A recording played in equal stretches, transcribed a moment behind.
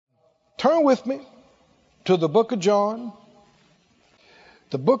Turn with me to the book of John.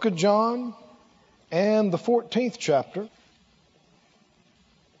 The book of John and the 14th chapter.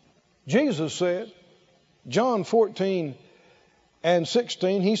 Jesus said, John 14 and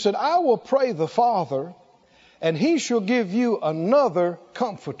 16, he said, I will pray the Father, and he shall give you another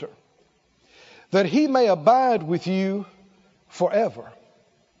comforter, that he may abide with you forever.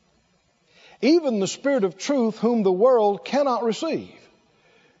 Even the Spirit of truth, whom the world cannot receive,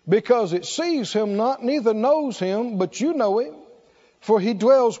 because it sees him not, neither knows him, but you know him, for he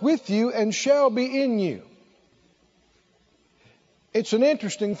dwells with you and shall be in you. It's an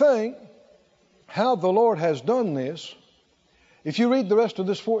interesting thing how the Lord has done this. If you read the rest of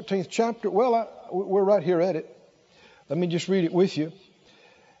this 14th chapter, we're right here at it. Let me just read it with you.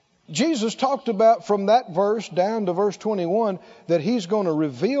 Jesus talked about from that verse down to verse 21 that he's going to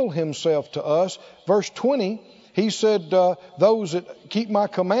reveal himself to us. Verse 20, he said, those that keep my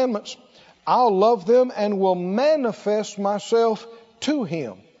commandments, I'll love them and will manifest myself to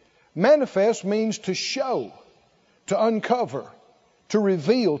him. Manifest means to show, to uncover, to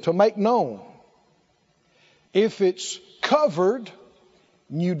reveal, to make known. If it's covered,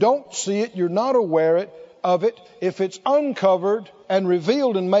 you don't see it, you're not aware of it. If it's uncovered and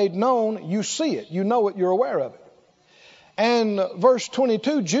revealed and made known, you see it, you know it, you're aware of it. And verse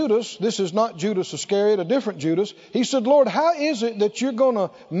 22, Judas, this is not Judas Iscariot, a different Judas. He said, Lord, how is it that you're going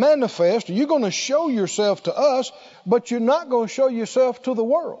to manifest, you're going to show yourself to us, but you're not going to show yourself to the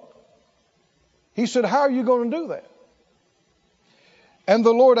world? He said, how are you going to do that? And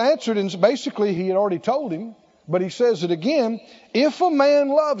the Lord answered, and basically he had already told him, but he says it again, if a man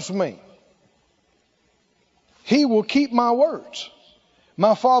loves me, he will keep my words.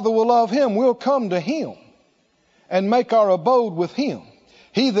 My Father will love him. We'll come to him and make our abode with him.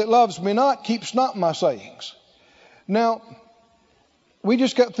 He that loves me not keeps not my sayings. Now, we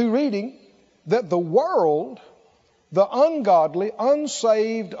just got through reading that the world, the ungodly,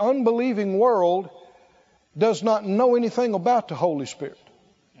 unsaved, unbelieving world, does not know anything about the Holy Spirit.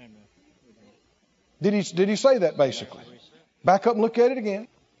 Did he say that basically? Back up and look at it again.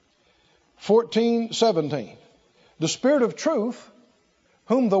 14:17. The Spirit of truth,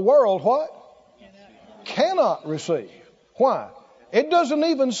 whom the world what? Cannot receive. Why? It doesn't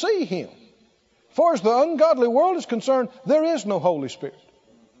even see him. As far as the ungodly world is concerned, there is no Holy Spirit.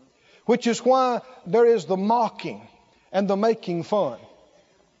 Which is why there is the mocking and the making fun.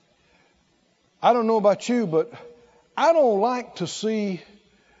 I don't know about you, but I don't like to see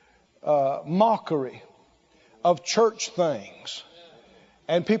mockery of church things.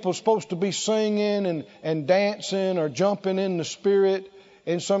 And people are supposed to be singing and dancing or jumping in the Spirit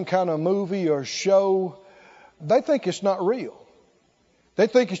in some kind of movie or show. They think it's not real. They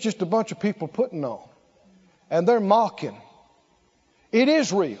think it's just a bunch of people putting on. And they're mocking. It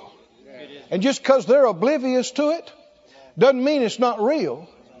is real. And just because they're oblivious to it doesn't mean it's not real.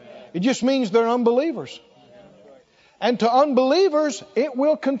 It just means they're unbelievers. And to unbelievers, it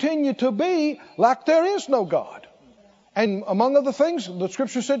will continue to be like there is no God. And among other things, the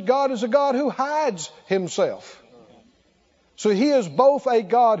Scripture said God is a God who hides himself. So he is both a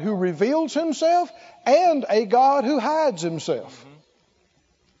God who reveals himself and a God who hides himself.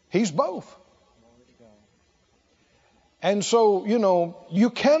 He's both. And so,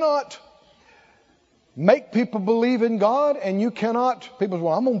 you cannot make people believe in God, and you cannot, people say,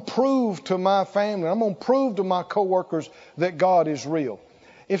 well, I'm going to prove to my family, I'm going to prove to my coworkers that God is real.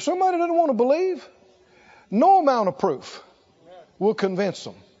 If somebody doesn't want to believe, no amount of proof will convince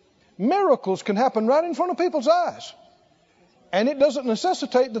them. Miracles can happen right in front of people's eyes, and it doesn't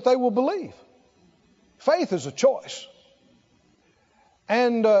necessitate that they will believe. Faith is a choice.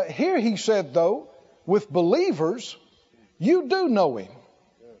 And here he said, though, with believers, you do know him.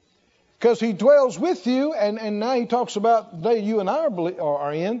 Because he dwells with you, and now he talks about the day you and I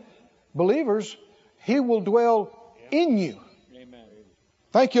are in, believers, he will dwell in you. Amen.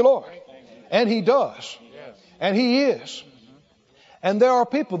 Thank you, Lord. And he does. Yes. And he is. And there are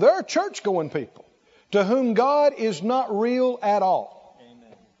people, there are church-going people, to whom God is not real at all.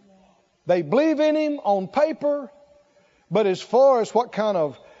 Amen. They believe in him on paper, but as far as what kind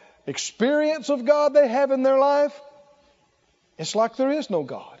of experience of God they have in their life, it's like there is no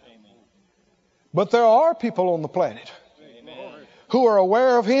God. But there are people on the planet who are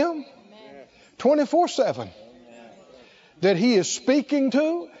aware of him 24/7. That he is speaking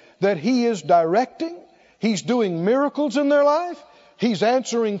to, that he is directing. He's doing miracles in their life. He's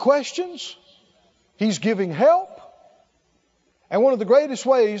answering questions. He's giving help. And one of the greatest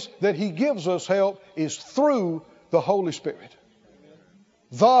ways that he gives us help is through the Holy Spirit.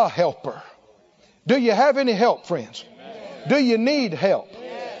 The helper. Do you have any help, friends? Do you need help?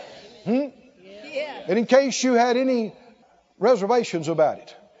 And in case you had any reservations about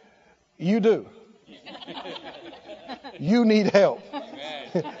it, you do. You need help.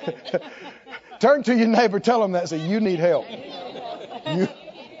 Turn to your neighbor, tell them that. Say, you need help.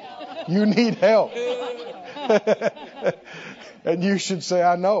 You need help. And you should say,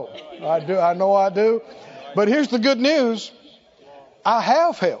 I know. I do. I know I do. But here's the good news. I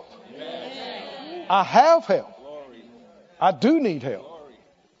have help. I have help. I do need help.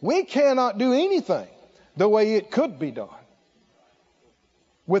 We cannot do anything the way it could be done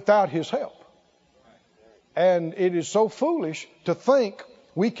without His help. And it is so foolish to think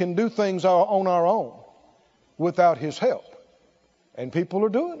we can do things on our own without His help. And people are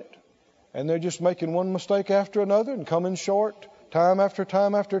doing it. And they're just making one mistake after another and coming short time after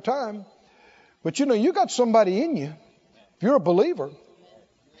time after time. But you know, you got somebody in you. If you're a believer,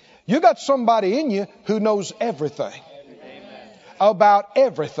 you got somebody in you who knows everything about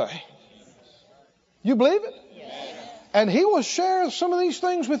everything. You believe it? And He will share some of these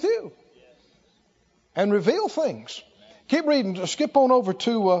things with you and reveal things. Keep reading. Skip on over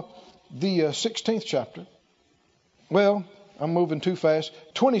to the 16th chapter. Well, I'm moving too fast.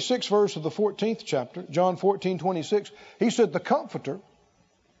 26th verse of the 14th chapter, John 14:26. He said, the Comforter,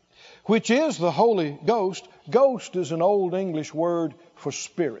 which is the Holy Ghost. Ghost is an old English word for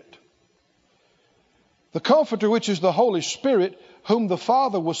spirit. The Comforter, which is the Holy Spirit, whom the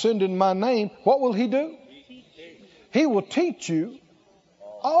Father will send in my name, what will He do? He will teach you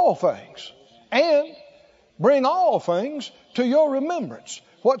all things and bring all things to your remembrance,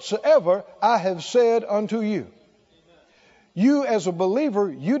 whatsoever I have said unto you. You as a believer,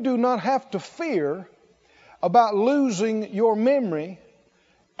 you do not have to fear about losing your memory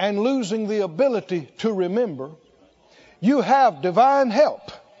and losing the ability to remember. You have divine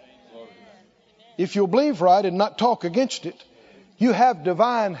help. If you'll believe right and not talk against it, you have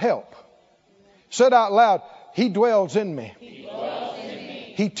divine help. Said out loud, He dwells in me.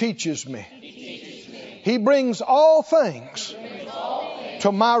 He teaches me. He brings all things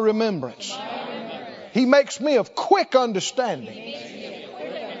to my remembrance. He makes me of quick understanding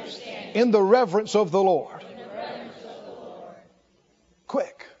in the reverence of the Lord.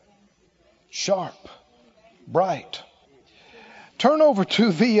 Quick, sharp, bright. Turn over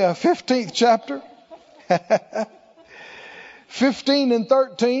to the 15th chapter. 15 and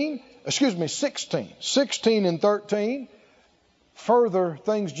 13. Excuse me, 16. 16 and 13. Further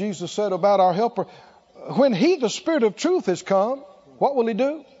things Jesus said about our helper. When He, the Spirit of truth, has come, what will He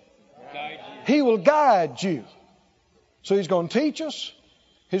do? He will guide you. So He's going to teach us.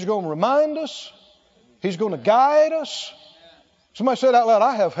 He's going to remind us. He's going to guide us. Somebody said out loud,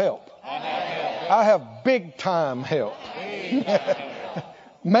 I have help. I have big time help.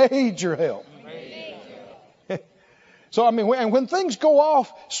 Major help. So, I mean, when things go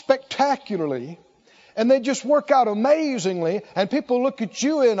off spectacularly and they just work out amazingly and people look at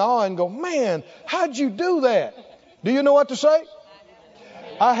you in awe and go, man, how'd you do that? Do you know what to say?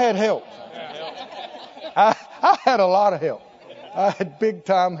 I had help. I had a lot of help. I had big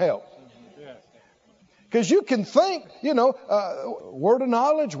time help. Because you can think, word of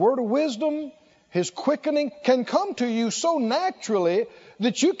knowledge, word of wisdom, His quickening can come to you so naturally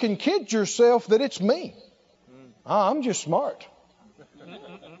that you can kid yourself that it's me. I'm just smart.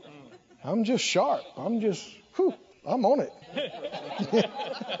 I'm just sharp. I'm on it.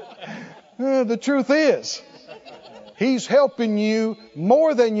 The truth is, He's helping you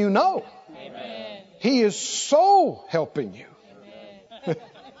more than you know. He is so helping you.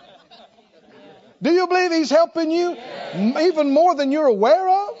 Do you believe He's helping you even more than you're aware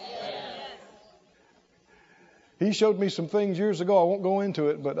of? He showed me some things years ago. I won't go into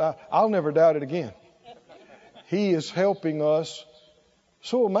it, but I'll never doubt it again. He is helping us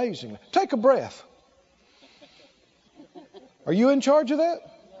so amazingly. Take a breath. Are you in charge of that?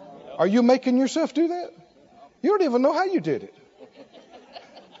 Are you making yourself do that? You don't even know how you did it.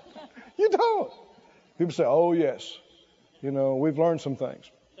 You don't. People say, oh, yes. We've learned some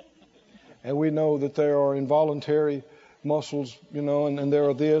things. And we know that there are involuntary muscles, and there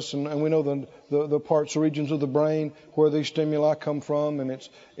are this, and we know the parts, the regions of the brain where these stimuli come from, and it's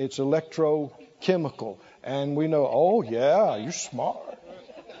electrochemical. And we know, oh, yeah, you're smart.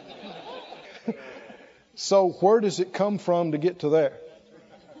 So where does it come from to get to there?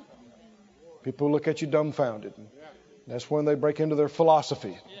 People look at you dumbfounded. That's when they break into their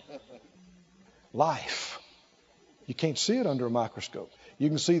philosophy. Life. You can't see it under a microscope. You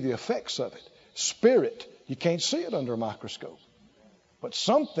can see the effects of it. Spirit. You can't see it under a microscope. But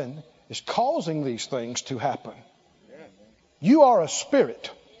something is causing these things to happen. You are a spirit.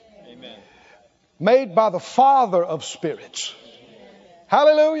 Made by the Father of spirits.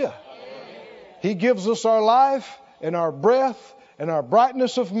 Hallelujah. He gives us our life and our breath and our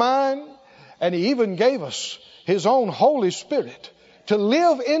brightness of mind. And He even gave us His own Holy Spirit to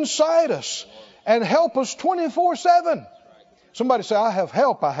live inside us and help us 24/7. Somebody say, I have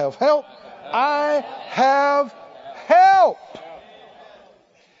help, I have help, I have help.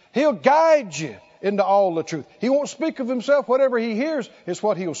 He'll guide you into all the truth. He won't speak of Himself. Whatever He hears is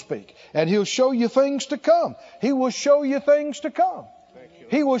what He'll speak. And He'll show you things to come. He will show you things to come.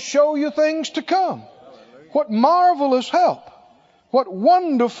 He will show you things to come. What marvelous help. What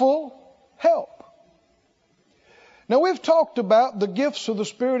wonderful help. Now we've talked about the gifts of the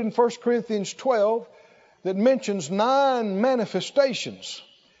Spirit in 1 Corinthians 12 that mentions 9 manifestations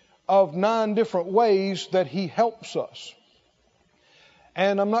of 9 different ways that He helps us.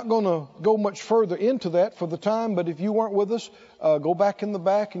 And I'm not going to go much further into that for the time, but if you weren't with us, go back in the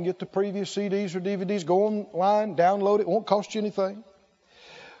back and get the previous CDs or DVDs. Go online, download it. It won't cost you anything.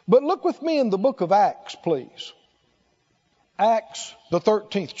 But look with me in the book of Acts, please. Acts, the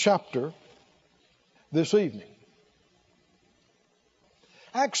 13th chapter, this evening.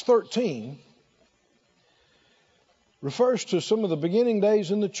 Acts 13 refers to some of the beginning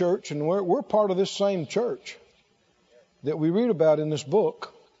days in the church, and we're part of this same church that we read about in this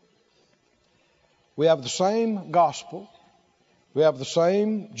book. We have the same gospel. We have the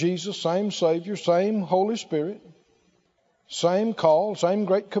same Jesus, same Savior, same Holy Spirit, same call, same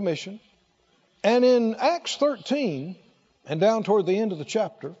Great Commission. And in Acts 13, and down toward the end of the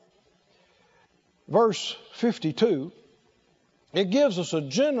chapter, verse 52, it gives us a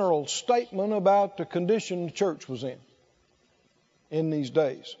general statement about the condition the church was in these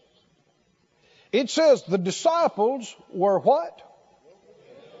days. It says the disciples were what?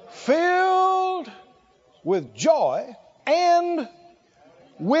 Filled with joy and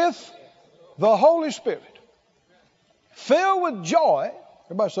with the Holy Spirit. Filled with joy.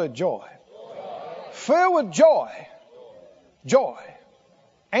 Everybody say joy. Filled with joy. Joy.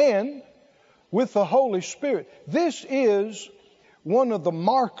 And with the Holy Spirit. This is one of the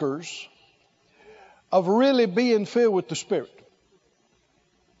markers of really being filled with the Spirit.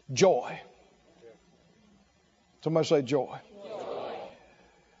 Joy. Somebody say joy.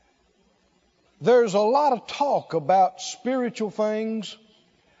 There's a lot of talk about spiritual things,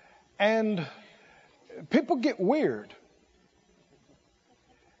 and people get weird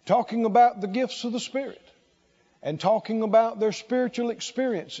talking about the gifts of the Spirit and talking about their spiritual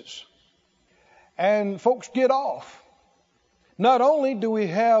experiences. And folks get off. Not only do we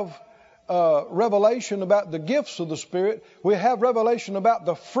have revelation about the gifts of the Spirit, we have revelation about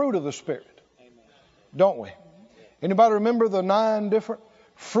the fruit of the Spirit. Don't we? Anybody remember the 9 different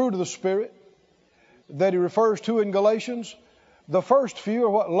fruit of the Spirit that he refers to in Galatians? The first few are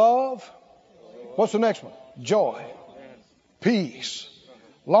what? Love. What's the next one? Joy. Peace.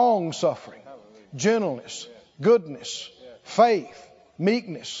 Long-suffering. Gentleness. Goodness. Faith.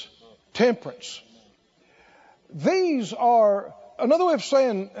 Meekness. Temperance. These are, another way of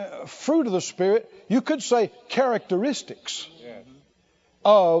saying fruit of the Spirit, you could say characteristics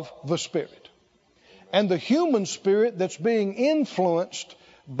of the Spirit. And the human spirit that's being influenced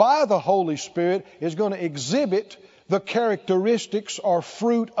by the Holy Spirit is going to exhibit the characteristics or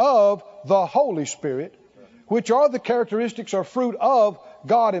fruit of the Holy Spirit, which are the characteristics or fruit of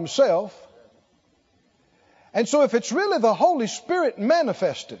God Himself. And so if it's really the Holy Spirit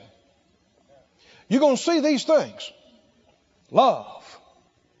manifested, you're going to see these things. Love.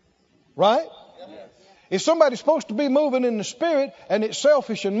 Right? If somebody's supposed to be moving in the Spirit and it's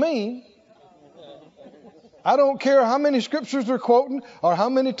selfish and mean, I don't care how many scriptures they're quoting or how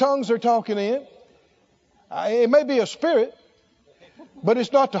many tongues they're talking in. It may be a spirit, but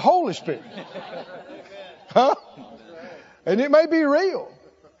it's not the Holy Spirit. Huh? And it may be real,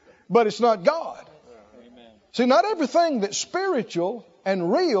 but it's not God. See, not everything that's spiritual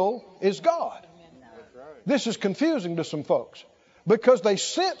and real is God. This is confusing to some folks because they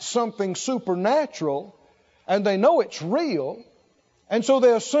sense something supernatural and they know it's real, and so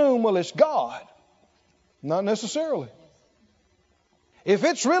they assume, well, it's God. Not necessarily. If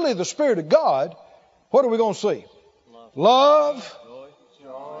it's really the Spirit of God, what are we going to see? Love,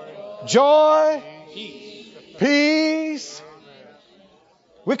 joy, peace.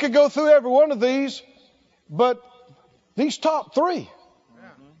 We could go through every one of these, but these top 3,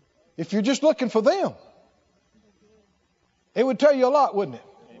 if you're just looking for them, it would tell you a lot, wouldn't it?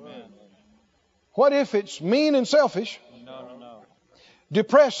 What if it's mean and selfish,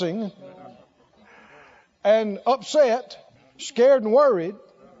 depressing, and upset, scared and worried?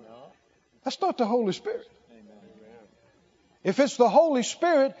 That's not the Holy Spirit. If it's the Holy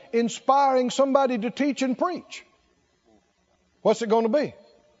Spirit inspiring somebody to teach and preach, what's it going to be?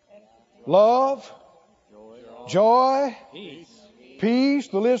 love, joy, peace.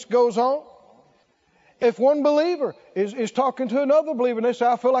 The list goes on. If one believer is talking to another believer and they say,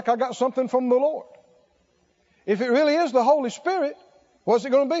 I feel like I got something from the Lord. If it really is the Holy Spirit, what's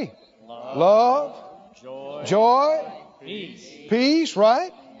it going to be? Love, joy, peace,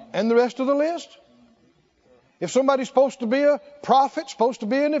 right? And the rest of the list. If somebody's supposed to be a prophet, supposed to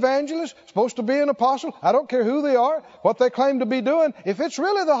be an evangelist, supposed to be an apostle, I don't care who they are, what they claim to be doing, if it's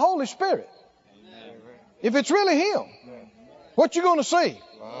really the Holy Spirit, if it's really Him, what you going to see?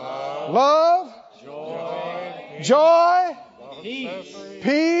 Love, joy,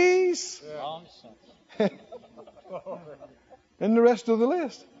 peace, and the rest of the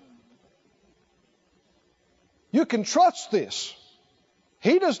list. You can trust this.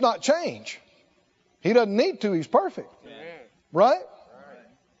 He does not change. He doesn't need to. He's perfect. Right?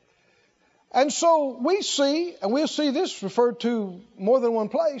 And so we see, and we'll see this referred to more than one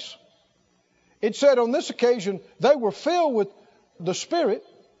place. It said on this occasion, they were filled with the Spirit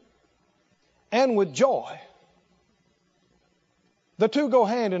and with joy. The two go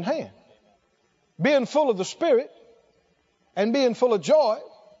hand in hand. Being full of the Spirit and being full of joy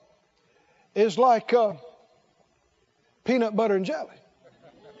is like peanut butter and jelly.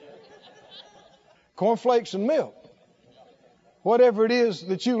 Cornflakes and milk. Whatever it is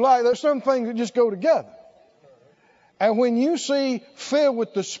that you like, there's some things that just go together. And when you see filled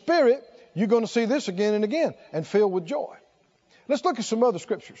with the Spirit, you're going to see this again and again, and filled with joy. Let's look at some other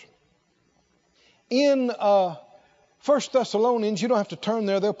scriptures. In 1 Thessalonians, you don't have to turn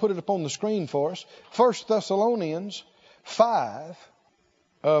there, they'll put it up on the screen for us. 1 Thessalonians 5,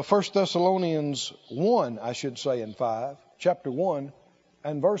 1 Thessalonians 1, I should say, in 5, chapter 1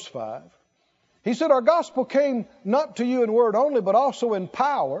 and verse 5. He said, our gospel came not to you in word only, but also in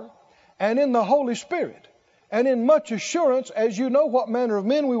power and in the Holy Spirit, and in much assurance, as you know what manner of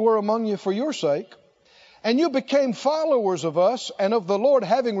men we were among you for your sake. And you became followers of us and of the Lord,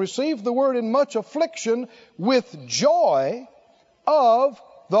 having received the word in much affliction with joy of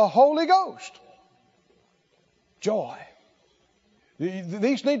the Holy Ghost. Joy.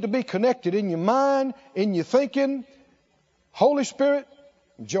 These need to be connected in your mind, in your thinking. Holy Spirit,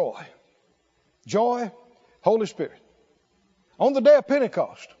 joy. Joy, Holy Spirit. On the day of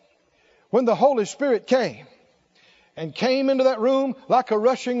Pentecost, when the Holy Spirit came into that room like a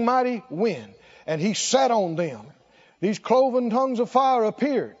rushing mighty wind, and He sat on them, these cloven tongues of fire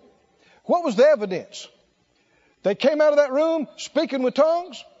appeared. What was the evidence? They came out of that room speaking with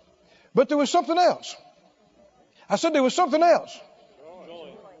tongues, but there was something else. I said there was something else.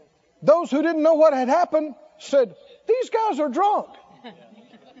 Those who didn't know what had happened said, these guys are drunk.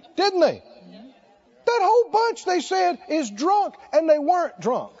 Didn't they? That whole bunch, they said, is drunk, and they weren't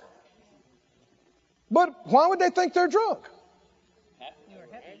drunk. But why would they think they're drunk?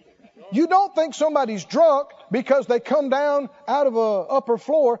 You don't think somebody's drunk because they come down out of an upper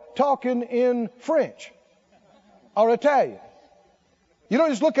floor talking in French or Italian. You don't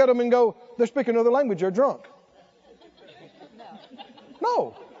just look at them and go, they're speaking another language, they're drunk.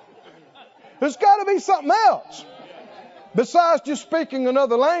 No. There's got to be something else besides just speaking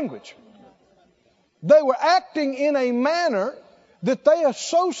another language. They were acting in a manner that they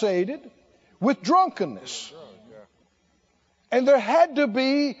associated with drunkenness. And there had to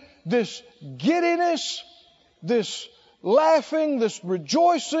be this giddiness, this laughing, this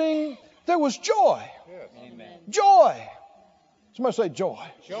rejoicing. There was joy. Amen. Joy. Somebody say joy.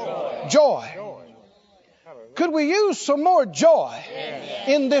 Joy. Joy. Could we use some more joy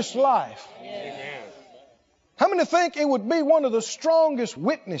in this life? Amen. How many think it would be one of the strongest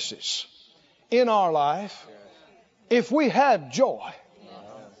witnesses in our life if we had joy?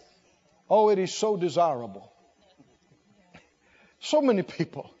 Oh, it is so desirable. So many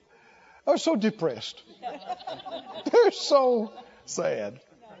people are so depressed. They're so sad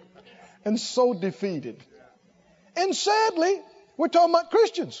and so defeated. And sadly, we're talking about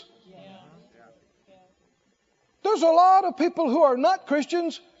Christians. There's a lot of people who are not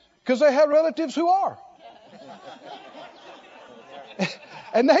Christians because they have relatives who are.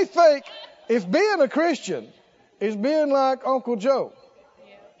 And they think if being a Christian is being like Uncle Joe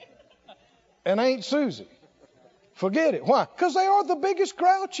and Aunt Susie, forget it. Why? Because they are the biggest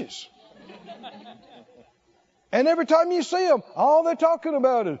grouches. And every time you see them, all they're talking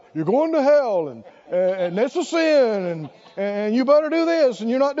about is you're going to hell and that's a sin and you better do this and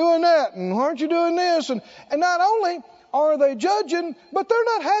you're not doing that and why aren't you doing this? And not only are they judging, but they're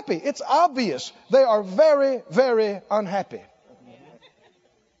not happy. It's obvious. They are very, very unhappy.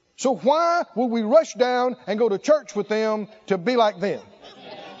 So why would we rush down and go to church with them to be like them?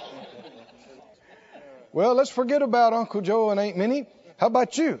 Well, let's forget about Uncle Joe and Aunt Minnie. How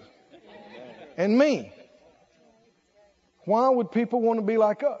about you? and me. Why would people want to be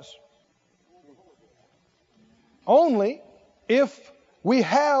like us? Only if we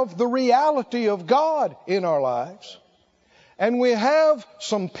have the reality of God in our lives, and we have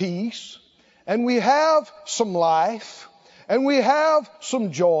some peace, and we have some life, and we have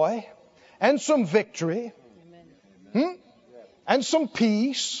some joy, and some victory, and some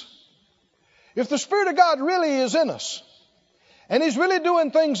peace. If the Spirit of God really is in us, and He's really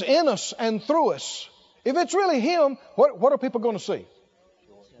doing things in us and through us, if it's really Him, what are people going to see?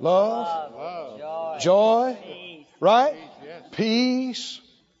 Love, joy, right? Peace,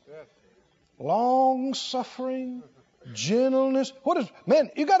 long suffering, gentleness. Man,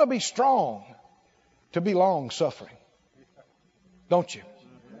 you got to be strong to be long suffering, don't you?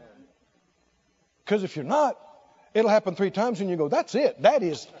 Because if you're not, it'll happen 3 times and you go, that's it. That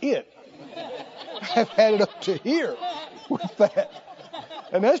is it. I've had it up to here with that.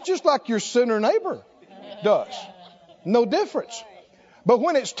 And that's just like your sinner neighbor does. No difference. But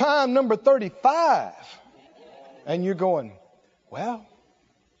when it's time number 35 and you're going, well,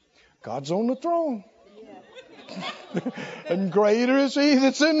 God's on the throne. And greater is He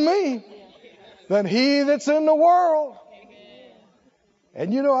that's in me than he that's in the world.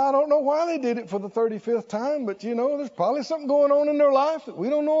 And I don't know why they did it for the 35th time, but there's probably something going on in their life that we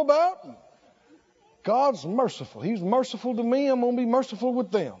don't know about. God's merciful. He's merciful to me. I'm going to be merciful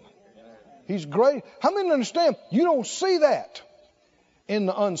with them. He's great. How many understand? You don't see that in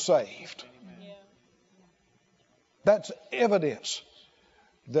the unsaved. That's evidence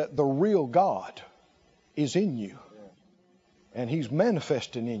that the real God is in you. And He's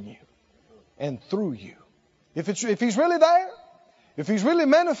manifesting in you and through you. If He's really there, if He's really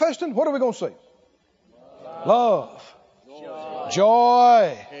manifesting, what are we going to see? Love.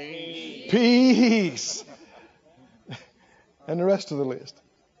 Joy. Peace. And the rest of the list.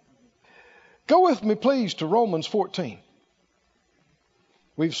 Go with me, please, to Romans 14.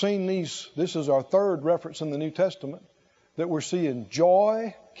 We've seen these. This is our third reference in the New Testament that we're seeing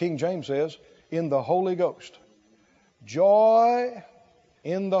joy, King James says, in the Holy Ghost. Joy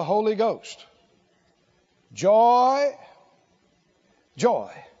in the Holy Ghost. Joy.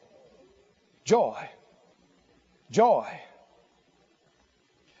 Joy. Joy. Joy.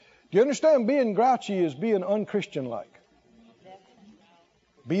 Do you understand? Being grouchy is being unchristian-like.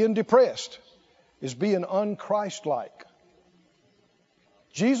 Being depressed is being unchrist-like.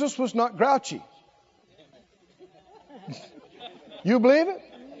 Jesus was not grouchy. You believe it?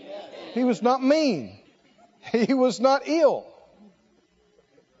 He was not mean. He was not ill.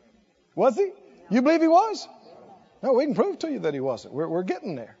 Was He? You believe He was? No, we can prove to you that He wasn't. We're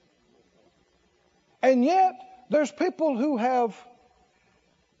getting there. And yet, there's people who have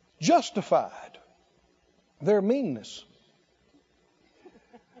justified their meanness.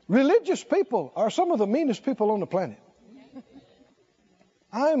 Religious people are some of the meanest people on the planet.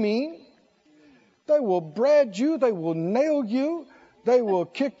 I mean, they will brand you, they will nail you, they will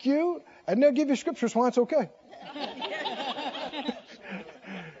kick you, and they'll give you scriptures why it's okay.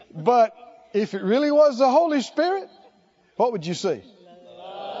 But if it really was the Holy Spirit, what would you see?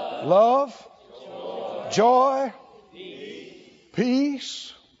 Love, joy,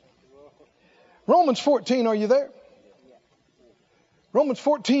 peace. Romans 14, are you there? Romans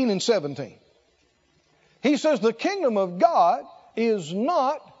 14 and 17. He says the kingdom of God is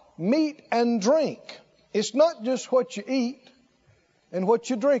not meat and drink. It's not just what you eat and what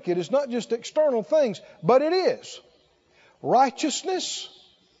you drink. It is not just external things, but it is righteousness,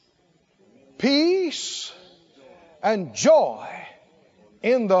 peace, and joy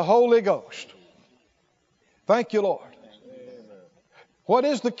in the Holy Ghost. Thank you, Lord. What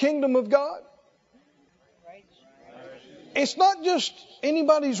is the kingdom of God? It's not just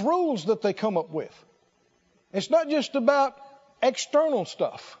anybody's rules that they come up with. It's not just about external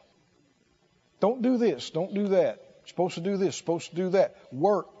stuff. Don't do this, don't do that. You're supposed to do this, supposed to do that.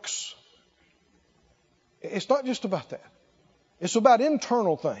 Works. It's not just about that. It's about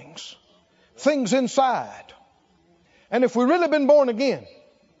internal things. Things inside. And if we've really been born again,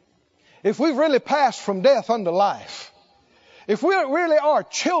 if we've really passed from death unto life, if we really are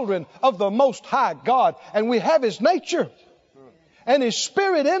children of the Most High God and we have His nature and His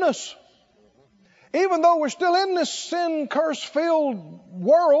Spirit in us, even though we're still in this sin curse-filled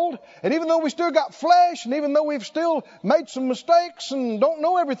world, and even though we still got flesh, and even though we've still made some mistakes and don't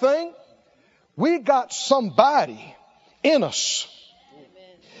know everything, we got somebody in us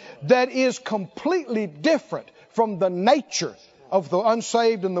that is completely different from the nature of the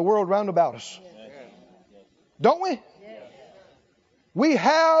unsaved in the world round about us. Don't we? We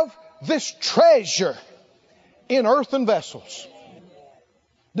have this treasure in earthen vessels.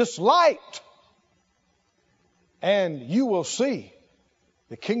 This light And you will see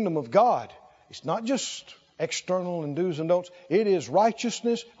the kingdom of God. It's not just external and do's and don'ts. It is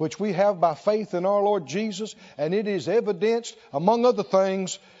righteousness, which we have by faith in our Lord Jesus. And it is evidenced, among other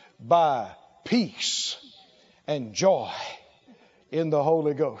things, by peace and joy in the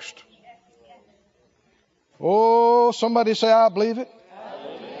Holy Ghost. Oh, somebody say, I believe it.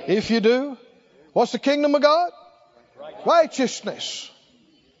 If you do, what's the kingdom of God? Righteousness,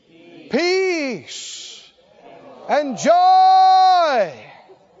 peace, and joy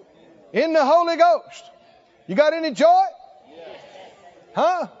in the Holy Ghost. You got any joy?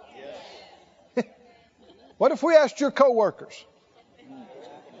 Huh? What if we asked your coworkers?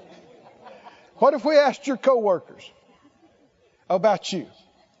 What if we asked your coworkers about you?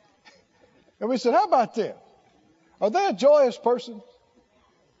 And we said, how about them? Are they a joyous person?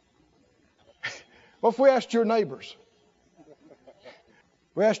 What if we asked your neighbors?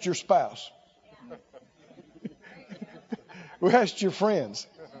 We asked your spouse. We asked your friends.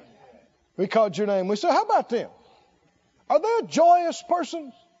 We called your name. We said, how about them? Are they a joyous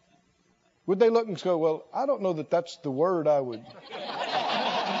person? Would they look and go, well, I don't know that that's the word I would.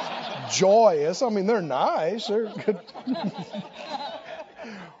 Joyous. I mean, they're nice. They're good.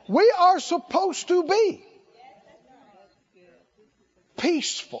 We are supposed to be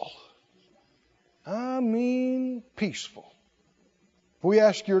peaceful. I mean, peaceful. We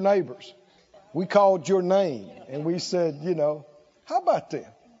asked your neighbors. We called your name and we said, how about them?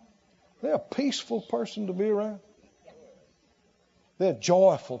 They're a peaceful person to be around. They're a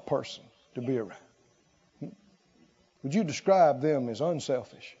joyful person to be around. Would you describe them as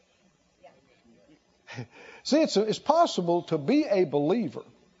unselfish? See, it's possible to be a believer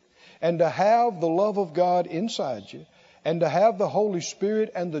and to have the love of God inside you and to have the Holy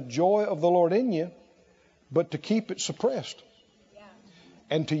Spirit and the joy of the Lord in you, but to keep it suppressed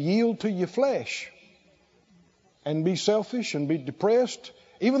and to yield to your flesh and be selfish and be depressed.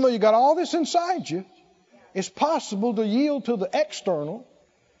 Even though you got all this inside you, it's possible to yield to the external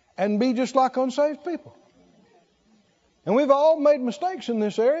and be just like unsaved people. And we've all made mistakes in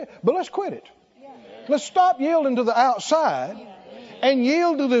this area, but let's quit it. Let's stop yielding to the outside and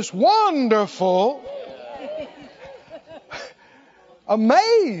yield to this wonderful,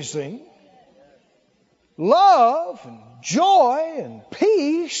 amazing love and joy and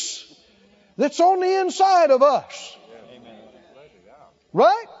peace that's on the inside of us.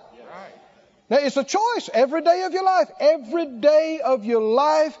 Right? Now, it's a choice every day of your life. Every day of your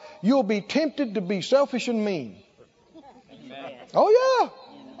life, you'll be tempted to be selfish and mean. Oh, yeah.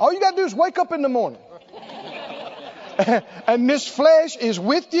 All you got to do is wake up in the morning. And this flesh is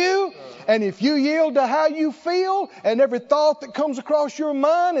with you. And if you yield to how you feel and every thought that comes across your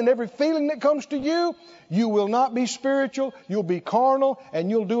mind and every feeling that comes to you, you will not be spiritual. You'll be carnal and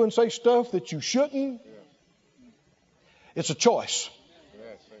you'll do and say stuff that you shouldn't. It's a choice.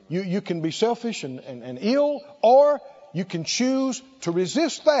 You can be selfish and ill, or you can choose to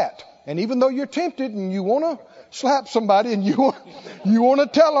resist that. And even though you're tempted and you want to slap somebody and you want to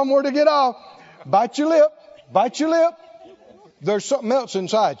tell them where to get off, bite your lip. There's something else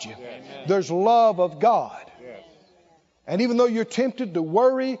inside you. There's love of God. And even though you're tempted to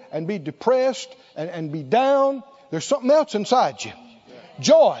worry and be depressed and be down, there's something else inside you.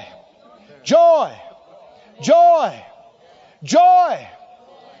 Joy. Joy. Joy. Joy.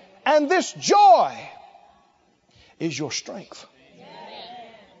 And this joy is your strength.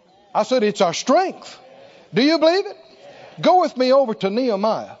 I said it's our strength. Do you believe it? Go with me over to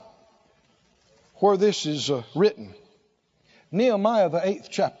Nehemiah, where this is written. Nehemiah, the 8th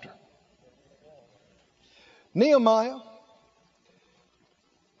chapter. Nehemiah,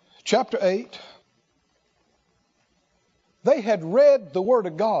 chapter 8. They had read the Word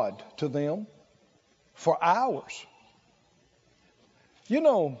of God to them for hours.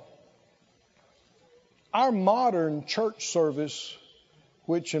 Our modern church service,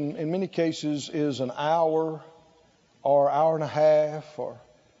 which in many cases is an hour or hour and a half, or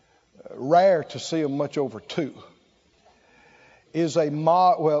rare to see them much over 2, is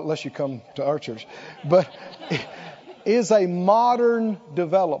unless you come to our church, but is a modern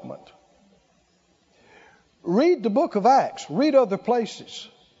development. Read the book of Acts. Read other places.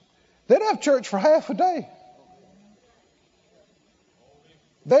 They'd have church for half a day.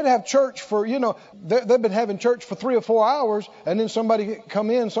 They'd have church for, they've been having church for 3 or 4 hours, and then somebody come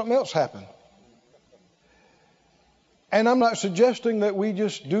in, something else happened. And I'm not suggesting that we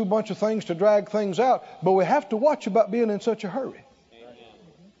just do a bunch of things to drag things out, but we have to watch about being in such a hurry.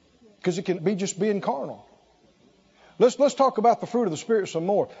 Because it can be just being carnal. Let's talk about the fruit of the Spirit some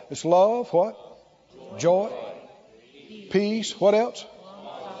more. It's love, what? Joy. Peace. What else?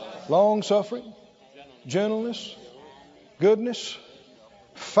 Long suffering. gentleness, goodness,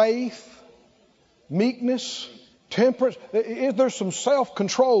 faith, meekness, temperance. Is there some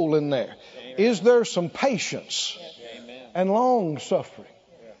self-control in there? Is there some patience and long suffering?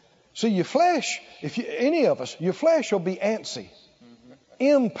 See, your flesh, any of us, your flesh will be antsy,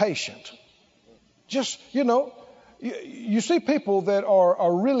 impatient. Just, you see people that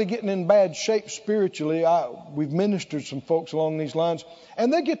are really getting in bad shape spiritually. We've ministered some folks along these lines,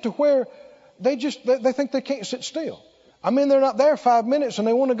 and they get to where they think they can't sit still. I mean, they're not there 5 minutes and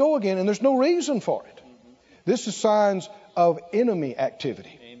they want to go again, and there's no reason for it. This is signs of enemy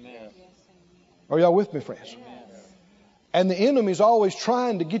activity. Amen. Are y'all with me, friends? Amen. And the enemy is always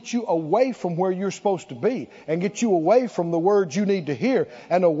trying to get you away from where you're supposed to be and get you away from the words you need to hear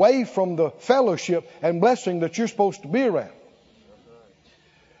and away from the fellowship and blessing that you're supposed to be around.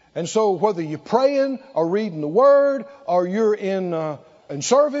 And so whether you're praying or reading the Word or you're in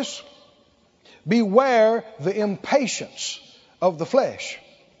service, beware the impatience of the flesh.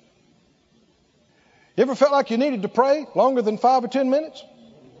 You ever felt like you needed to pray longer than 5 or 10 minutes?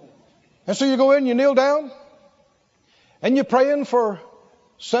 And so you go in, you kneel down, and you're praying for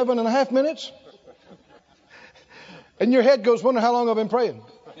 7.5 minutes, and your head goes, wonder how long I've been praying.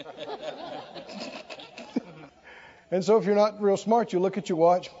 And so if you're not real smart, you look at your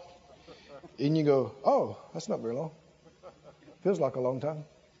watch, and you go, oh, that's not very long. Feels like a long time.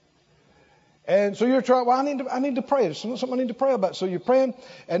 And so you're trying, well, I need to pray. There's something I need to pray about. So you're praying,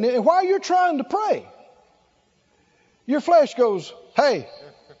 and while you're trying to pray, your flesh goes, hey,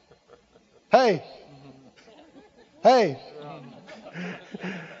 hey, hey,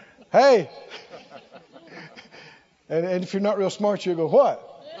 hey. And if you're not real smart, you'll go, what?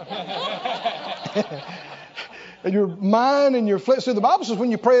 And your mind and your flesh. See, the Bible says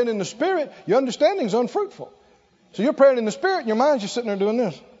when you're praying in the Spirit, your understanding is unfruitful. So you're praying in the Spirit, and your mind's just sitting there doing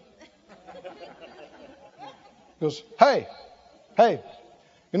this. Goes, hey, my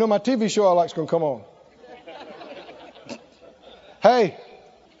TV show I like's going to come on. Hey,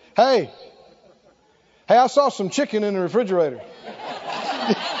 I saw some chicken in the refrigerator.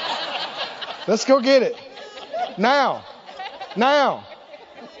 Let's go get it. Now. When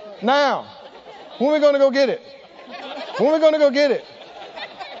are we going to go get it? When are we going to go get it?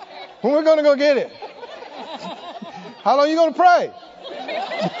 When are we going to go get it? How long are you going to pray?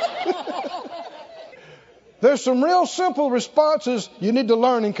 There's some real simple responses you need to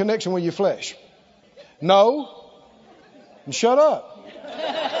learn in connection with your flesh. No. And shut up.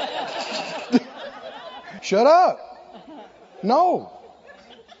 Shut up. No.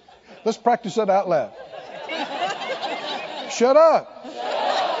 Let's practice that out loud. Shut up.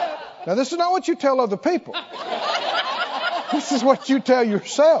 Now, this is not what you tell other people. This is what you tell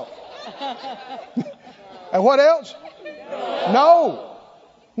yourself. And what else? No.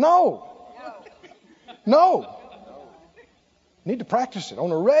 You need to practice it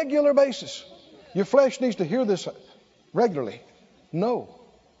on a regular basis. Your flesh needs to hear this regularly. No,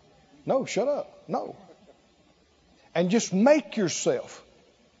 shut up. No. And just make yourself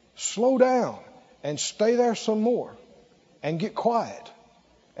slow down and stay there some more and get quiet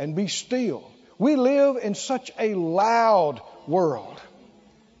and be still. We live in such a loud world.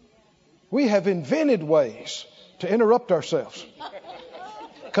 We have invented ways to interrupt ourselves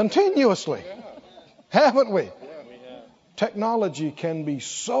continuously, haven't we? Technology can be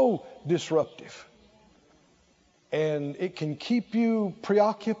so disruptive, and it can keep you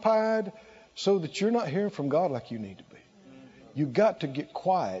preoccupied so that you're not hearing from God like you need to be. You've got to get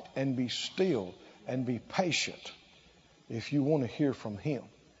quiet and be still and be patient if you want to hear from Him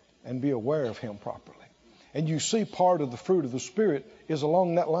and be aware of Him properly. And you see part of the fruit of the Spirit is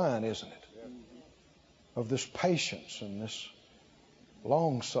along that line, isn't it? Of this patience and this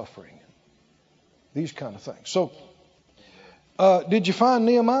long suffering, these kind of things. So, did you find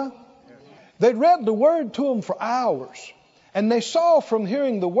Nehemiah? They'd read the word to them for hours. And they saw from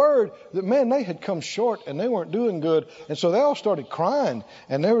hearing the word that, man, they had come short and they weren't doing good. And so they all started crying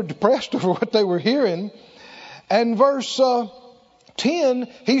and they were depressed over what they were hearing. And verse 10,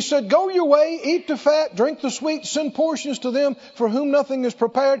 he said, go your way, eat the fat, drink the sweet, send portions to them for whom nothing is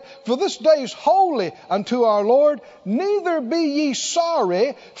prepared. For this day is holy unto our Lord. Neither be ye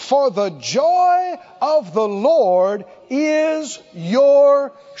sorry, for the joy of the Lord is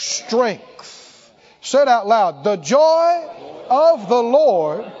your strength. Say it out loud. The joy of the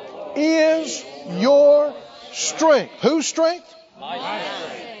Lord is your strength. Whose strength?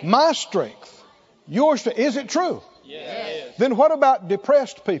 My strength. Your strength. Is it true? Yes. Then what about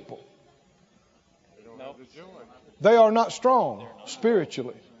depressed people? They are not strong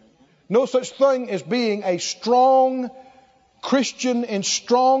spiritually. No such thing as being a strong Christian in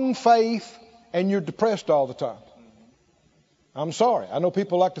strong faith and you're depressed all the time. I'm sorry. I know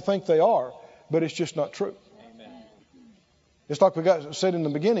people like to think they are, but it's just not true. It's like we said in the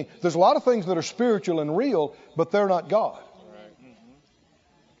beginning. There's a lot of things that are spiritual and real, but they're not God.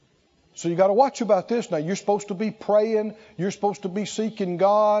 So you got to watch about this. Now, you're supposed to be praying. You're supposed to be seeking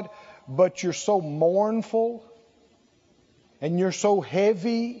God, but you're so mournful, and you're so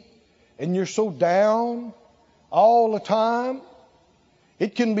heavy, and you're so down all the time.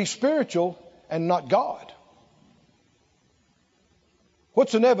 It can be spiritual and not God.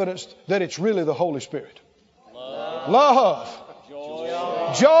 What's an evidence that it's really the Holy Spirit? Love.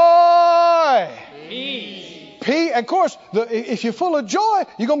 Joy. Peace. Of course, if you're full of joy,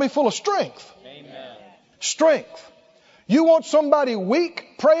 you're going to be full of strength. Amen. Strength. You want somebody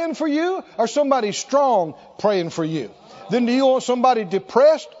weak praying for you or somebody strong praying for you? Then do you want somebody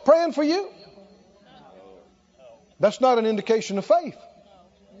depressed praying for you? That's not an indication of faith.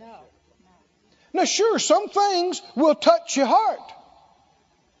 Now, sure, some things will touch your heart.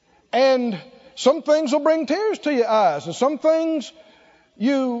 And some things will bring tears to your eyes. And some things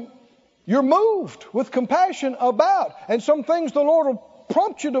you're moved with compassion about. And some things the Lord will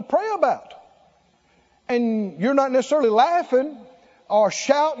prompt you to pray about. And you're not necessarily laughing or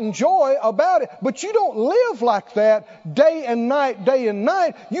shouting joy about it. But you don't live like that day and night, day and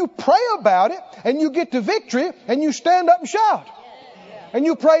night. You pray about it and you get the victory and you stand up and shout. And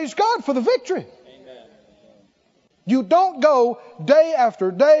you praise God for the victory. You don't go day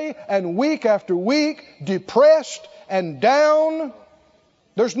after day and week after week depressed and down.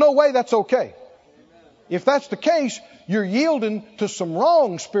 There's no way that's okay. If that's the case, you're yielding to some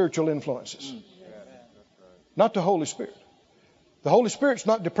wrong spiritual influences. Not the Holy Spirit. The Holy Spirit's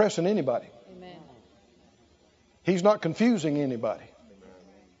not depressing anybody. He's not confusing anybody.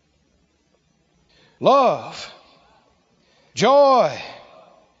 Love. Joy.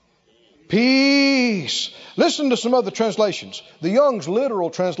 Peace. Listen to some other translations. The Young's literal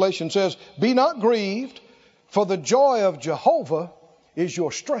translation says, "Be not grieved, for the joy of Jehovah is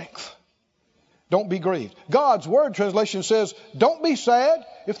your strength." Don't be grieved. God's Word translation says, don't be sad.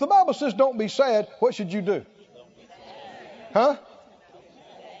 If the Bible says don't be sad, what should you do? Huh?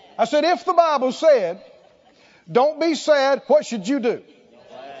 I said, if the Bible said, don't be sad, what should you do?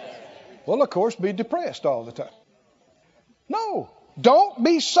 Well, of course, be depressed all the time. No, don't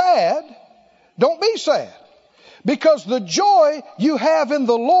be sad. Don't be sad. Because the joy you have in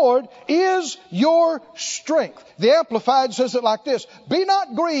the Lord is your strength. The Amplified says it like this: be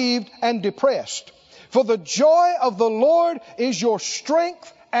not grieved and depressed, for the joy of the Lord is your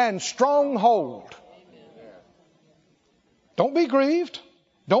strength and stronghold. Don't be grieved.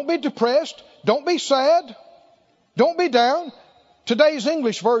 Don't be depressed. Don't be sad. Don't be down. Today's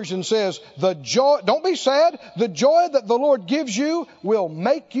English version says, don't be sad. The joy that the Lord gives you will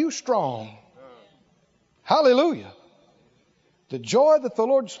make you strong. Hallelujah. The joy that the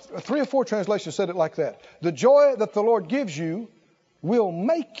Lord, 3 or 4 translations said it like that. The joy that the Lord gives you will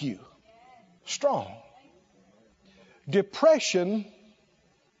make you strong. Depression,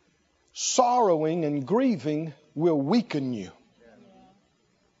 sorrowing, and grieving will weaken you.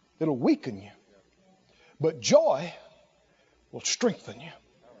 It'll weaken you. But joy will strengthen you.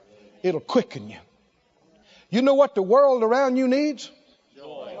 It'll quicken you. You know what the world around you needs?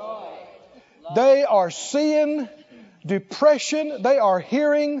 They are seeing depression. They are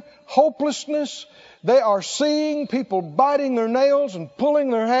hearing hopelessness. They are seeing people biting their nails and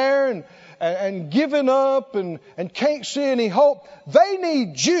pulling their hair and giving up and can't see any hope. They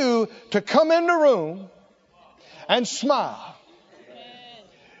need you to come in the room and smile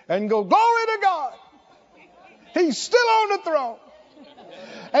and go, glory to God. He's still on the throne.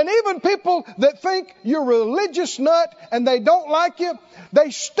 And even people that think you're a religious nut and they don't like you,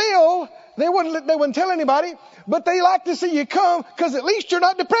 they wouldn't tell anybody, but they like to see you come because at least you're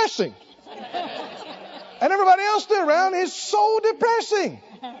not depressing. And everybody else there around is so depressing.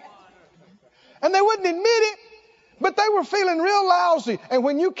 And they wouldn't admit it, but they were feeling real lousy. And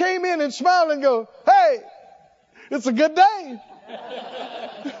when you came in and smiled and go, hey, it's a good day.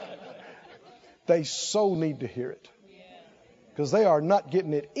 They so need to hear it. Because they are not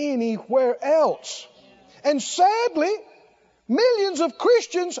getting it anywhere else. And sadly, millions of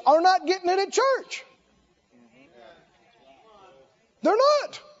Christians are not getting it at church. They're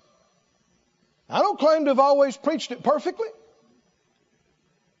not. I don't claim to have always preached it perfectly.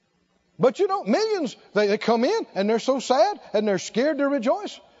 But you know, millions, they come in and they're so sad and they're scared to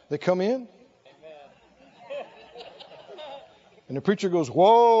rejoice. They come in. And the preacher goes,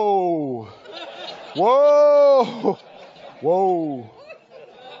 whoa, whoa, whoa.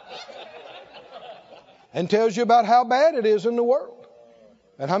 And tells you about how bad it is in the world.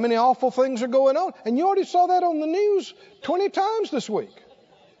 And how many awful things are going on. And you already saw that on the news 20 times this week.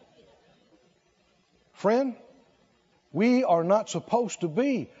 Friend, we are not supposed to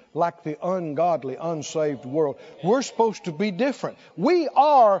be like the ungodly, unsaved world. We're supposed to be different. We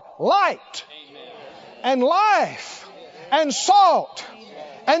are light and life and salt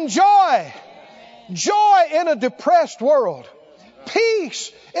and joy. Joy in a depressed world.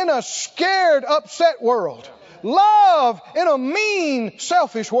 Peace in a scared, upset world. Love in a mean,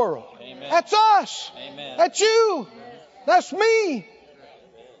 selfish world. Amen. That's us. Amen. That's you. That's me.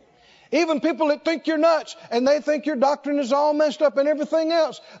 Even people that think you're nuts and they think your doctrine is all messed up and everything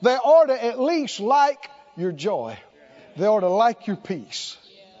else, they ought to at least like your joy. They ought to like your peace.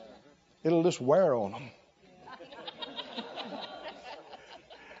 It'll just wear on them.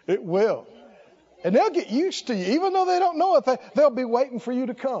 It will. And they'll get used to you. Even though they don't know it, they'll be waiting for you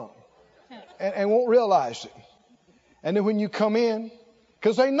to come and won't realize it. And then when you come in,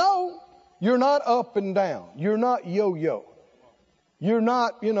 because they know you're not up and down. You're not yo-yo. You're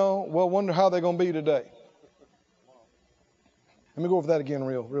not, well, wonder how they're going to be today. Let me go over that again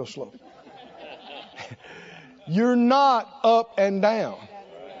real slow. You're not up and down.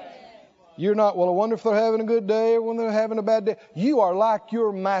 You're not, well, I wonder if they're having a good day or when they're having a bad day. You are like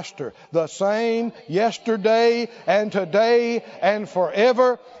your master, the same yesterday and today and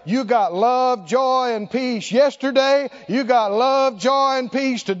forever. You got love, joy, and peace yesterday. You got love, joy, and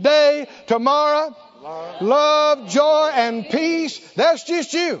peace today, tomorrow. Love, joy, and peace. That's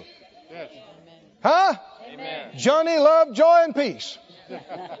just you. Huh? Amen. Johnny, love, joy, and peace.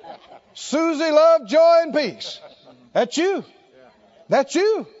 Susie, love, joy, and peace. That's you. That's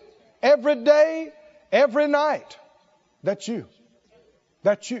you. Every day, every night. That's you.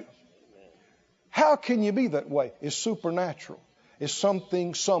 That's you. How can you be that way? It's supernatural. It's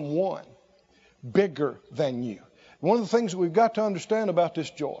someone bigger than you. One of the things that we've got to understand about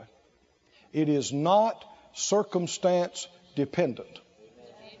this joy, it is not circumstance dependent.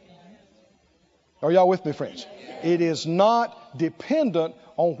 Are y'all with me, friends? It is not dependent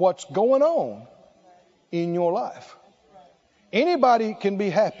on what's going on in your life. Anybody can be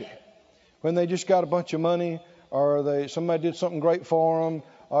happy when they just got a bunch of money, or somebody did something great for them,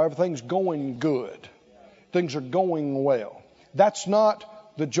 or everything's going good. Things are going well. That's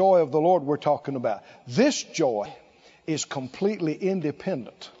not the joy of the Lord we're talking about. This joy is completely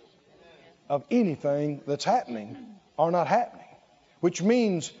independent of anything that's happening or not happening, which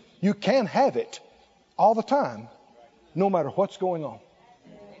means you can have it all the time, no matter what's going on.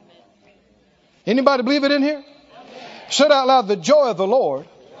 Anybody believe it in here? Said out loud, the joy of the Lord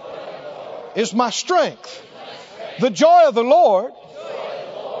is my strength. The joy of the Lord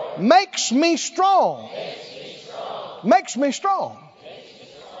makes me strong. Makes me strong.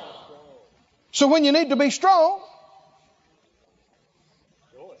 So when you need to be strong,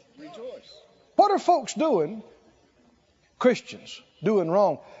 what are folks doing, Christians, doing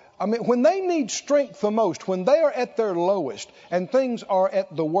wrong? I mean, when they need strength the most, when they are at their lowest and things are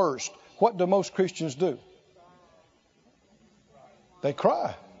at the worst, what do most Christians do? They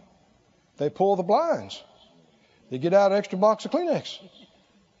cry. They pull the blinds. They get out an extra box of Kleenex.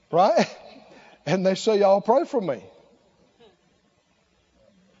 Right? And they say, y'all pray for me.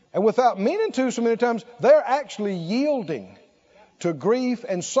 And without meaning to so many times, they're actually yielding to grief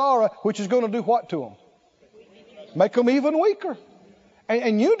and sorrow, which is going to do what to them? Make them even weaker.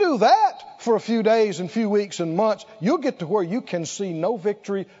 And you do that for a few days and few weeks and months, you'll get to where you can see no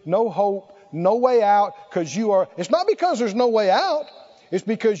victory, no hope, no way out, because it's not because there's no way out. It's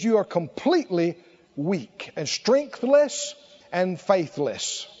because you are completely weak and strengthless and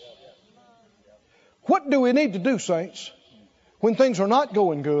faithless. What do we need to do, saints, when things are not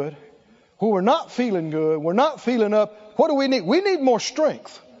going good, when we're not feeling good, we're not feeling up? What do we need? We need more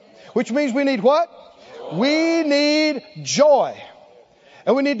strength, which means we need what? We need joy.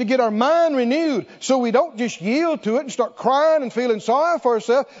 And we need to get our mind renewed so we don't just yield to it and start crying and feeling sorry for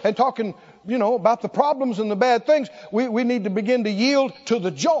ourselves and talking, about the problems and the bad things. We need to begin to yield to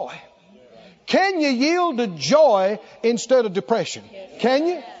the joy. Can you yield to joy instead of depression? Can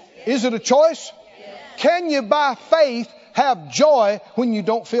you? Is it a choice? Can you, by faith, have joy when you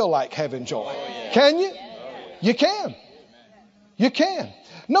don't feel like having joy? Can you? You can. You can.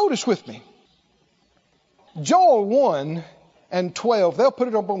 Notice with me. Joel 1 and 12. They'll put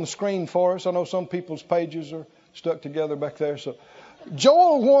it up on the screen for us. I know some people's pages are stuck together back there. So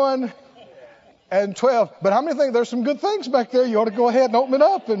Joel 1 and 12. But how many think there's some good things back there? You ought to go ahead and open it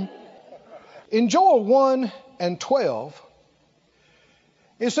up. And in Joel 1 and 12,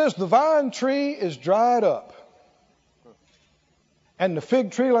 it says, the vine tree is dried up and the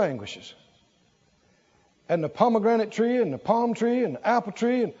fig tree languishes and the pomegranate tree and the palm tree and the apple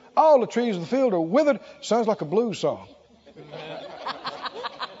tree and all the trees of the field are withered. Sounds like a blues song.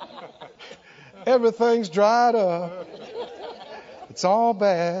 Everything's dried up. It's all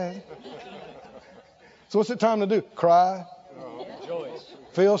bad. So what's it time to do? Cry? Rejoice.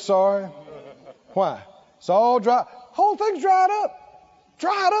 Feel sorry? Why? It's all dry. Whole thing's dried up.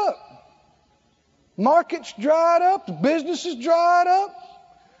 Dried up. Markets dried up. The business is dried up.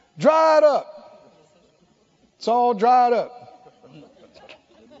 Dried up. It's all dried up.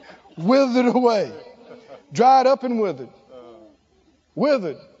 Withered away. Dried up and withered.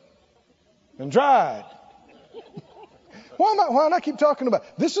 Withered and dried. Why do I keep talking about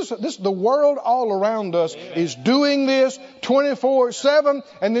this? Is the world all around us is doing this 24/7,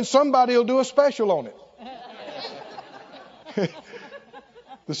 and then somebody will do a special on it.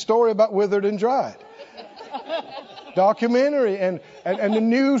 The story about withered and dried. Documentary and the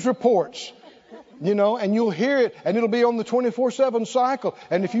news reports. You know, and you'll hear it, and it'll be on the 24/7 cycle.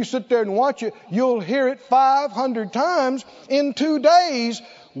 And if you sit there and watch it, you'll hear it 500 times in 2 days.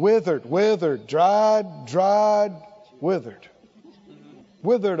 Withered, withered, dried, dried, withered.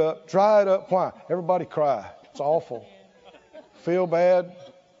 Withered up, dried up. Why? Everybody cry. It's awful. Feel bad.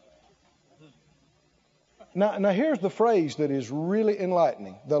 Now here's the phrase that is really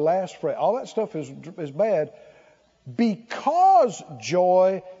enlightening. The last phrase. All that stuff is bad. Because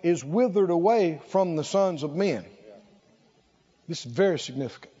joy is withered away from the sons of men. This is very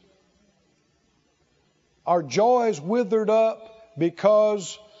significant. Our joy is withered up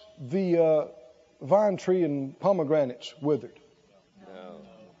because the vine tree and pomegranates withered.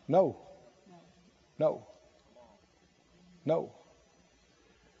 No.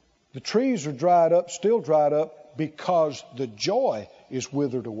 The trees are dried up, still dried up, because the joy is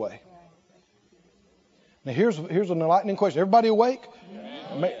withered away. Now here's an enlightening question. Everybody awake?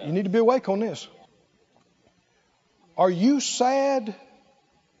 You need to be awake on this. Are you sad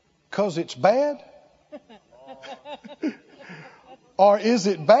because it's bad? Or is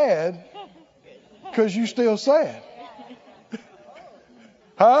it bad because you're still sad?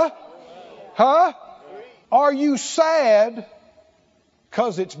 Huh? Are you sad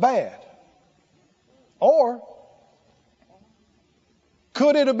because it's bad? Or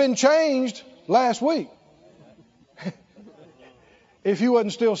could it have been changed last week? If you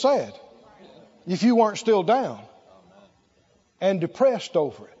wasn't still sad, if you weren't still down and depressed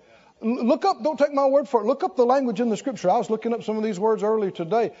over it. Look up, don't take my word for it, look up the language in the scripture. I was looking up some of these words earlier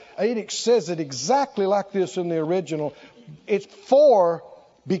today. It says it exactly like this in the original. It's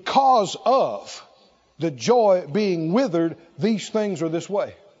because of the joy being withered, these things are this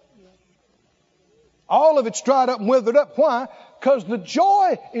way. All of it's dried up and withered up. Why? Because the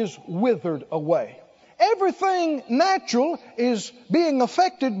joy is withered away. Everything natural is being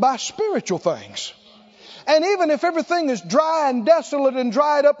affected by spiritual things. And even if everything is dry and desolate and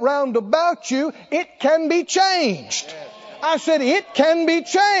dried up round about you, it can be changed. I said it can be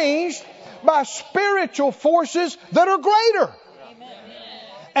changed by spiritual forces that are greater.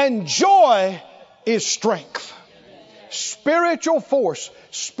 And joy is strength. Spiritual force,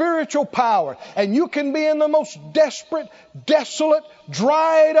 spiritual power. And you can be in the most desperate, desolate,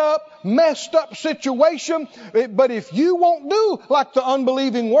 dried up, messed up situation. But if you won't do like the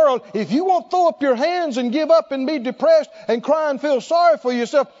unbelieving world, if you won't throw up your hands and give up and be depressed and cry and feel sorry for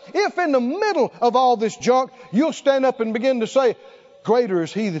yourself, if in the middle of all this junk, you'll stand up and begin to say, greater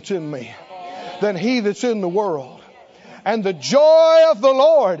is he that's in me than he that's in the world. And the joy of the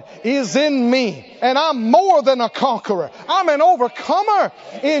Lord is in me. And I'm more than a conqueror. I'm an overcomer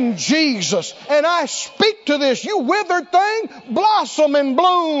in Jesus. And I speak to this. You withered thing, blossom and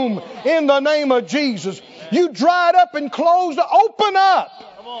bloom in the name of Jesus. You dried up and closed, open up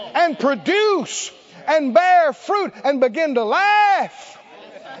and produce and bear fruit and begin to laugh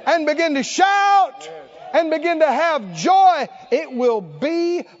and begin to shout and begin to have joy. It will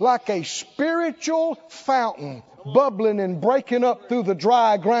be like a spiritual fountain bubbling and breaking up through the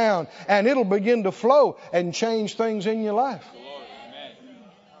dry ground, and it'll begin to flow and change things in your life.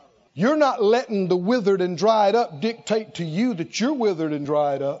 You're not letting the withered and dried up dictate to you that you're withered and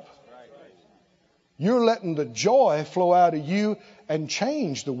dried up. You're letting the joy flow out of you and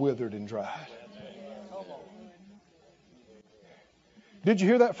change the withered and dried. Did you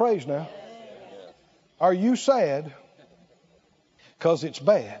hear that phrase now? Are you sad because it's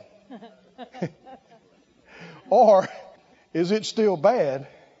bad? Or is it still bad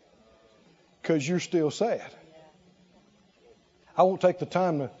because you're still sad? I won't take the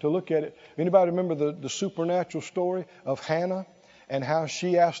time to look at it. Anybody remember the supernatural story of Hannah and how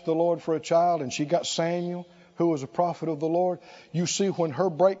she asked the Lord for a child and she got Samuel, who was a prophet of the Lord. You see, when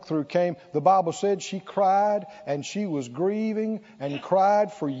her breakthrough came, the Bible said she cried and she was grieving and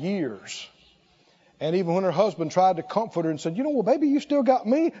cried for years. And even when her husband tried to comfort her and said, well, baby, you still got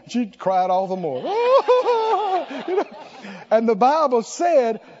me, she cried all the more. And the Bible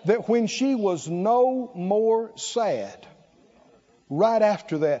said that when she was no more sad, right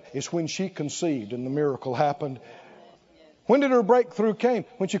after that is when she conceived and the miracle happened. When did her breakthrough came?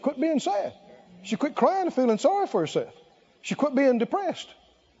 When she quit being sad. She quit crying and feeling sorry for herself. She quit being depressed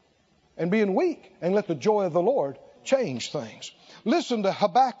and being weak and let the joy of the Lord change things. Listen to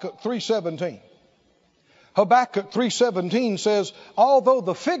Habakkuk 3:17. Habakkuk 3:17 says, although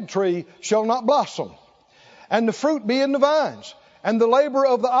the fig tree shall not blossom, and the fruit be in the vines, and the labor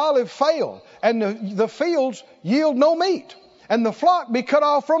of the olive fail, and the fields yield no meat, and the flock be cut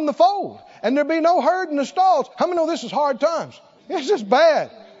off from the fold, and there be no herd in the stalls. How many know this is hard times? This is bad.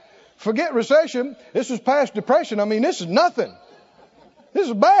 Forget recession. This is past depression. This is nothing. This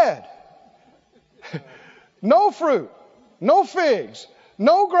is bad. No fruit, no figs,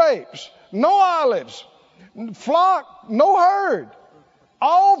 no grapes, no olives, flock, no herd.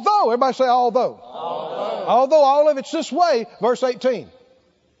 Although, everybody say although. Although all of it's this way, verse 18.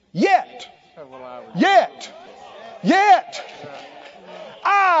 Yet,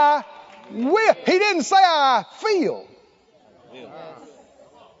 I will. He didn't say I feel.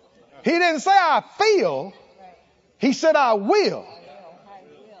 He didn't say I feel. He said I will.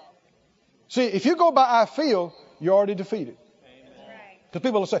 See, if you go by I feel, you're already defeated. Because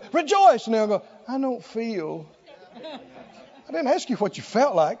people will say, rejoice. And they'll go, I don't feel. I didn't ask you what you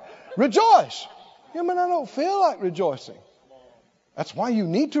felt like. Rejoice. I don't feel like rejoicing. That's why you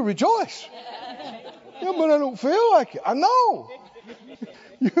need to rejoice. But I don't feel like it. I know.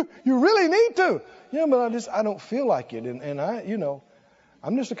 You really need to. But I don't feel like it. And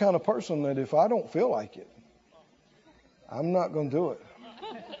I'm just the kind of person that if I don't feel like it, I'm not going to do it.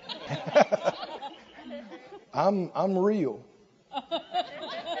 I'm real.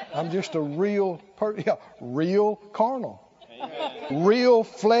 I'm just a real person. Yeah, real carnal. Real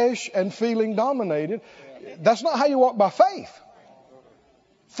flesh and feeling dominated. That's not how you walk by faith.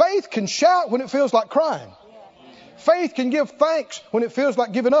 Faith can shout when it feels like crying. Faith can give thanks when it feels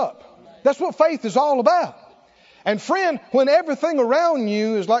like giving up. That's what faith is all about. And friend, when everything around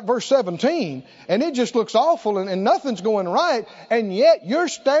you is like verse 17, and it just looks awful and nothing's going right, and yet you're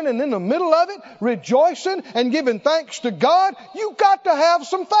standing in the middle of it, rejoicing and giving thanks to God, you've got to have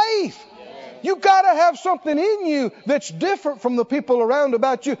some faith. You've got to have something in you that's different from the people around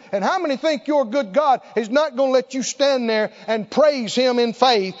about you. And how many think your good God is not going to let you stand there and praise Him in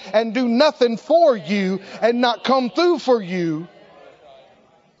faith and do nothing for you and not come through for you?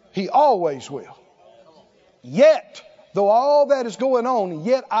 He always will. Yet, though all that is going on,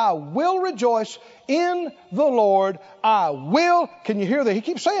 yet I will rejoice in the Lord. I will. Can you hear that? He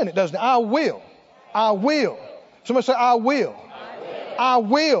keeps saying it, doesn't he? I will. I will. Somebody say, I will. I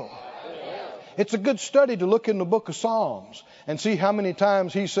will. It's a good study to look in the book of Psalms and see how many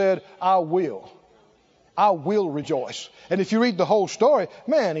times he said, I will. I will rejoice. And if you read the whole story,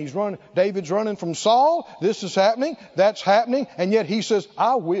 man, David's running from Saul. This is happening. That's happening. And yet he says,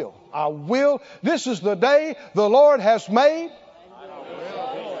 I will. I will. This is the day the Lord has made.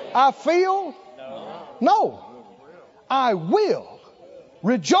 I feel. No. I will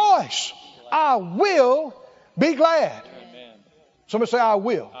rejoice. I will be glad. Somebody say, I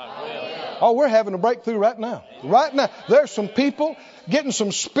will. Oh, we're having a breakthrough right now. Right now. There's some people getting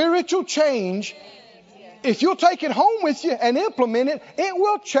some spiritual change. If you'll take it home with you and implement it, it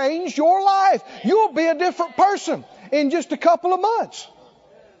will change your life. You'll be a different person in just a couple of months.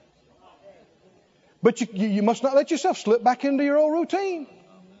 But you must not let yourself slip back into your old routine.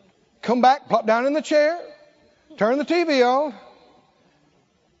 Come back, plop down in the chair, turn the TV on,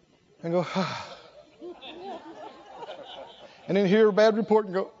 and go, and then hear a bad report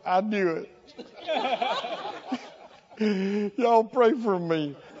and go, I knew it. Y'all pray for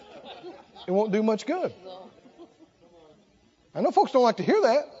me. It won't do much good. I know folks don't like to hear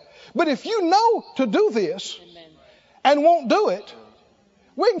that. But if you know to do this and won't do it,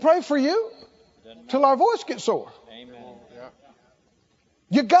 we can pray for you till our voice gets sore.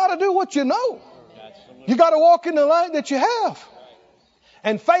 You got to do what you know. You got to walk in the light that you have.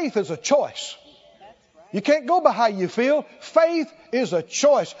 And faith is a choice. You can't go by how you feel. Faith is a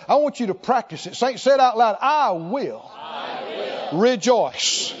choice. I want you to practice it. Saints, say it out loud. I will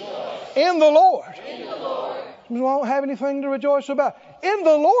rejoice in the Lord. I don't have anything to rejoice about. In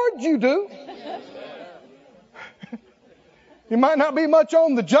the Lord you do. It might not be much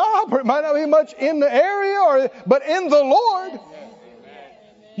on the job, or it might not be much in the area, but in the Lord,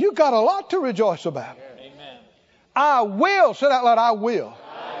 you got a lot to rejoice about. I will. Say it out loud. I will.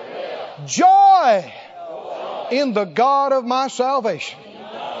 Joy in the God of my salvation.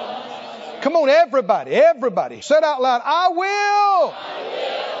 Come on, everybody. Everybody. Say it out loud. I will.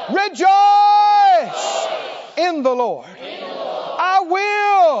 Rejoice in the Lord. I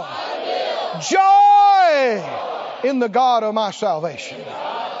will. Joy in the God of my salvation.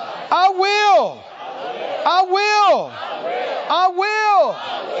 I will. I will. I will.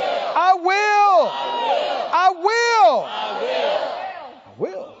 I will. I will. I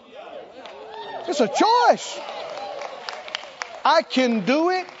will. It's a choice. I can do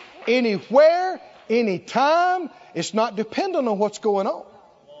it anywhere, anytime. It's not dependent on what's going on.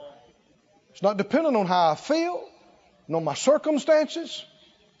 It's not dependent on how I feel, on my circumstances.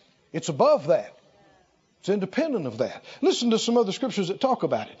 It's above that. It's independent of that. Listen to some other scriptures that talk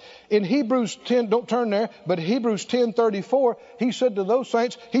about it. In Hebrews 10, don't turn there, but Hebrews 10:34, he said to those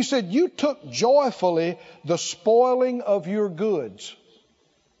saints, he said, you took joyfully the spoiling of your goods.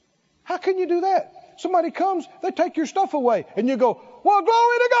 How can you do that? Somebody comes, they take your stuff away, and you go, well,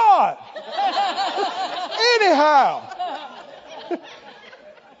 glory to God. Anyhow,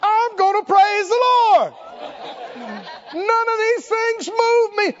 I'm going to praise the Lord. None of these things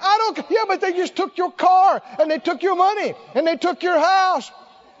move me. I don't. Yeah, but they just took your car and they took your money and they took your house.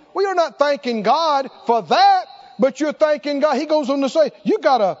 Well, you're not thanking God for that, but you're thanking God. He goes on to say,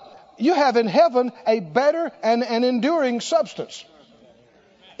 you have in heaven a better and an enduring substance.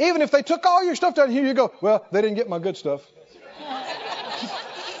 Even if they took all your stuff down here, you go, well, they didn't get my good stuff.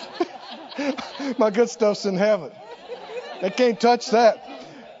 My good stuff's in heaven. They can't touch that.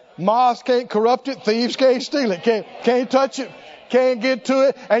 Moths can't corrupt it. Thieves can't steal it. Can't touch it. Can't get to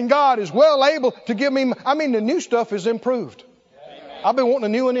it. And God is well able to give me. I mean, the new stuff is improved. I've been wanting a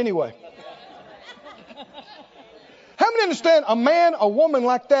new one anyway. How many understand a man, a woman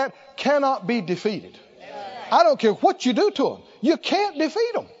like that cannot be defeated? I don't care what you do to them. You can't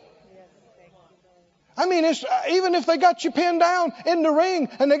defeat them. I mean, it's, even if they got you pinned down in the ring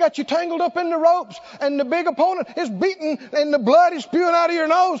and they got you tangled up in the ropes and the big opponent is beating and the blood is spewing out of your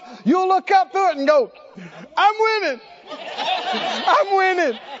nose, you'll look up through it and go, I'm winning. I'm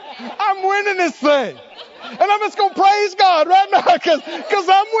winning. I'm winning this thing. And I'm just going to praise God right now because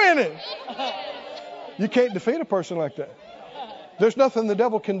I'm winning. You can't defeat a person like that. There's nothing the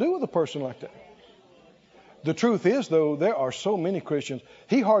devil can do with a person like that. The truth is, though, there are so many Christians,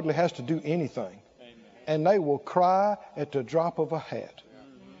 he hardly has to do anything. And they will cry at the drop of a hat.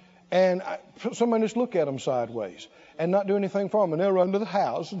 And somebody just look at them sideways and not do anything for them. And they'll run to the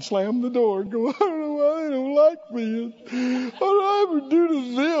house and slam the door and go, I don't know why they don't like me. What did I ever do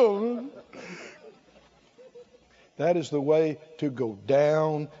to them? That is the way to go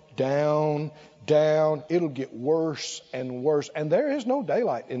down, down, down. It'll get worse and worse. And there is no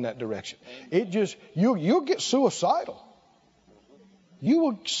daylight in that direction. It just, you'll get suicidal. You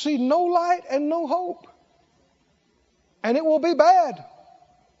will see no light and no hope. And it will be bad.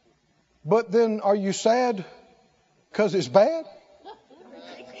 But then are you sad because it's bad?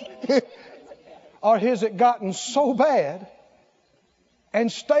 Or has it gotten so bad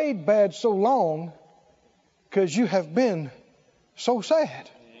and stayed bad so long because you have been so sad?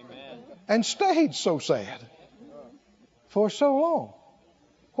 Amen. And stayed so sad for so long?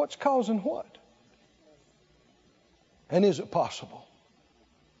 What's causing what? And is it possible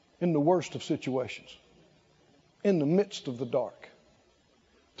in the worst of situations, in the midst of the dark,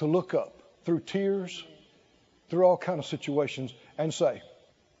 to look up through tears, through all kinds of situations and say,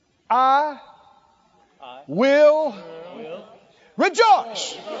 I will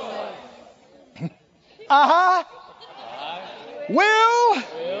rejoice. I will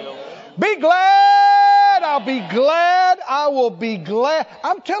be glad. I'll be glad. I will be glad.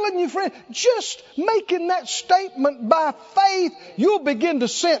 I'm telling you, friend, just making that statement by faith, you'll begin to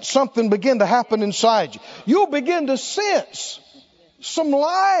sense something begin to happen inside you. You'll begin to sense some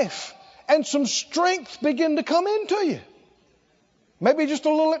life and some strength begin to come into you. Maybe just a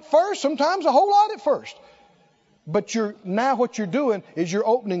little at first, sometimes a whole lot at first. But now what you're doing is you're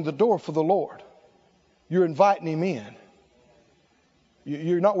opening the door for the Lord. You're inviting Him in.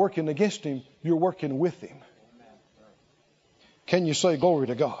 You're not working against Him, you're working with Him. Can you say glory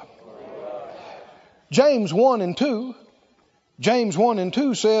to God? James 1 and 2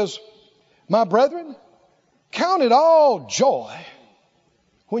 says, my brethren, count it all joy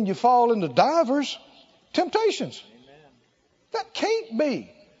when you fall into divers temptations. That can't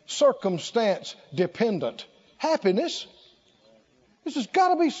be circumstance dependent happiness. This has got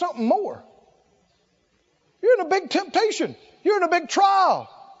to be something more. You're in a big temptation. You're in a big trial.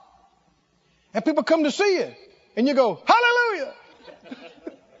 And people come to see you. And you go, hallelujah.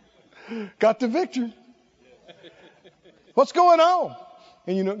 Got the victory. What's going on?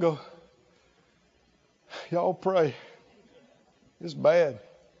 And you don't go, y'all pray. It's bad.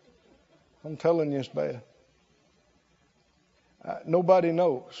 I'm telling you it's bad. Nobody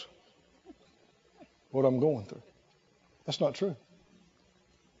knows what I'm going through. That's not true.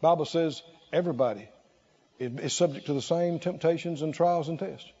 The Bible says everybody is subject to the same temptations and trials and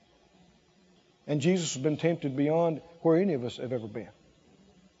tests. And Jesus has been tempted beyond where any of us have ever been.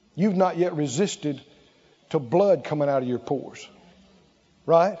 You've not yet resisted to blood coming out of your pores.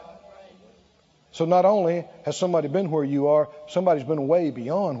 Right? So not only has somebody been where you are, somebody's been way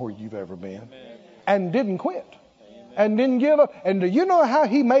beyond where you've ever been. And didn't quit. And didn't give up. And do you know how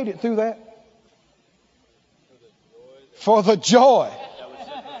he made it through that? For the joy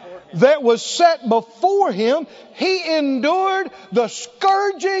that was set before him, he endured the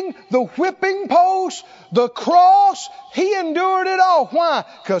scourging, the whipping post, the cross. He endured it all. Why?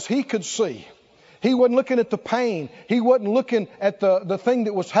 Because he could see. He wasn't looking at the pain. He wasn't looking at the thing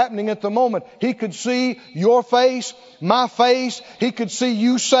that was happening at the moment. He could see your face, my face. He could see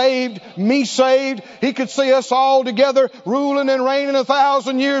you saved, me saved. He could see us all together ruling and reigning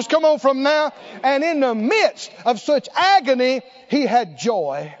 1,000 years. Come on from now. And in the midst of such agony, he had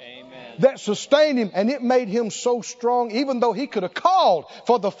joy that sustained him, and it made him so strong, even though he could have called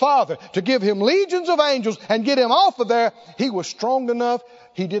for the Father to give him legions of angels and get him off of there. He was strong enough,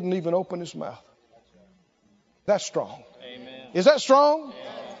 he didn't even open his mouth. That's strong. Amen. Is that strong?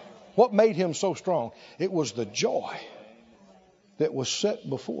 Yeah. What made him so strong? It was the joy that was set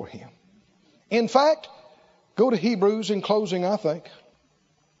before him. In fact, go to Hebrews in closing, I think,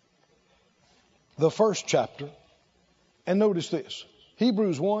 the first chapter, and notice this.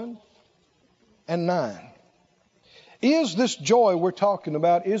 Hebrews 1 and 9. Is this joy we're talking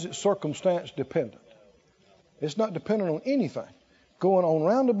about, is it circumstance dependent? It's not dependent on anything going on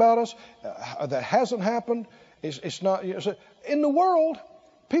round about us that hasn't happened. It's not. In the world,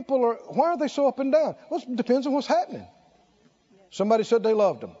 people are, why are they so up and down? Well, it depends on what's happening. Somebody said they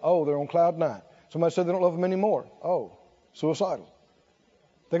loved them. Oh, they're on cloud 9. Somebody said they don't love them anymore. Oh, suicidal.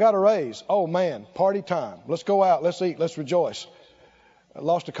 They got a raise. Oh, man, party time. Let's go out. Let's eat. Let's rejoice. I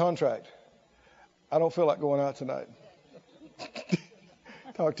lost a contract. I don't feel like going out tonight.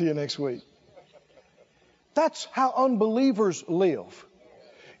 Talk to you next week. That's how unbelievers live.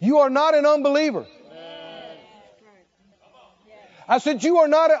 You are not an unbeliever. I said, you are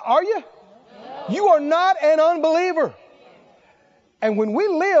not, are you? You are not an unbeliever. And when we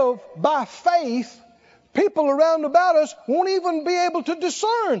live by faith, people around about us won't even be able to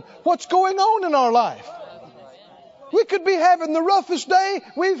discern what's going on in our life. We could be having the roughest day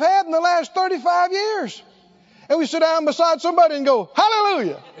we've had in the last 35 years. And we sit down beside somebody and go,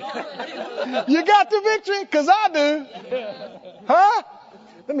 hallelujah. You got the victory? Because I do. Huh?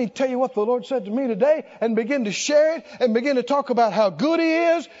 Let me tell you what the Lord said to me today, and begin to share it and begin to talk about how good He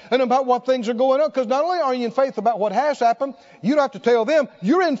is and about what things are going on. Because not only are you in faith about what has happened, you don't have to tell them,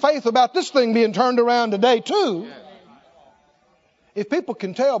 you're in faith about this thing being turned around today too. If people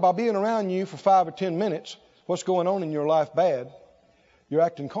can tell by being around you for 5 or 10 minutes what's going on in your life bad, you're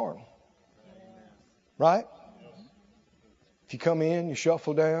acting carnal. Right? If you come in, you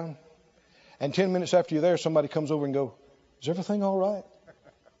shuffle down, and 10 minutes after you're there, somebody comes over and goes, is everything all right?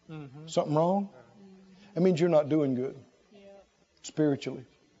 Mm-hmm. Something wrong? That means you're not doing good spiritually.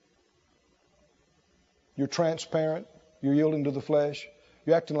 You're transparent. You're yielding to the flesh.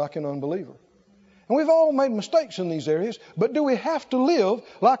 You're acting like an unbeliever. And we've all made mistakes in these areas, but do we have to live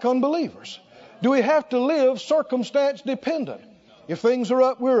like unbelievers? Do we have to live circumstance dependent? If things are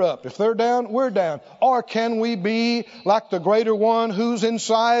up, we're up. If they're down, we're down. Or can we be like the greater one who's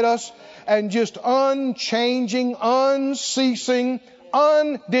inside us and just unchanging, unceasing,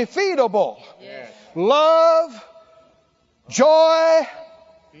 undefeatable? Yes. Love, joy,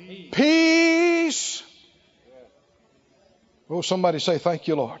 peace. Oh, somebody say, thank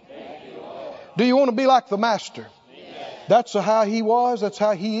you, Lord. Thank you, Lord. Do you want to be like the Master? Yes. That's how He was. That's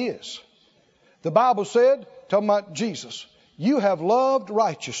how He is. The Bible said, talking about Jesus, you have loved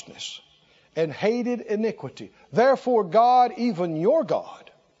righteousness and hated iniquity. Therefore, God, even your God,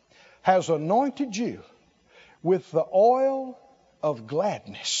 has anointed you with the oil of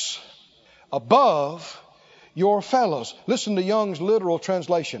gladness above your fellows. Listen to Young's literal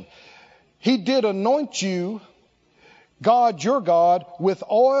translation. He did anoint you, God, your God, with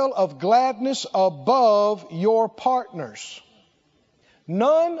oil of gladness above your partners.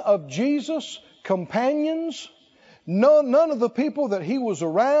 None of Jesus' companions, none of the people that He was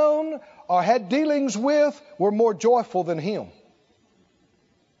around or had dealings with were more joyful than Him.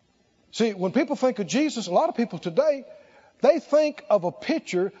 See, when people think of Jesus, a lot of people today, they think of a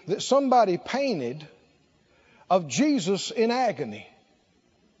picture that somebody painted of Jesus in agony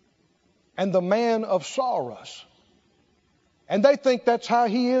and the man of sorrows. And they think that's how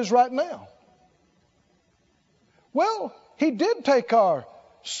he is right now. Well, he did take our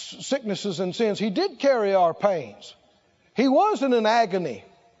sicknesses and sins. He did carry our pains. He was in an agony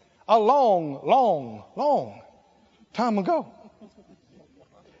a long time ago.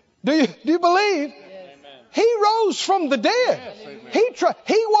 Do you believe? He rose from the dead.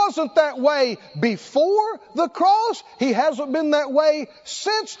 He wasn't that way before the cross. He hasn't been that way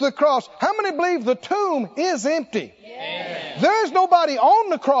since the cross. How many believe the tomb is empty? There is nobody on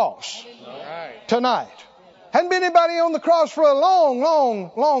the cross tonight. Hadn't been anybody on the cross for a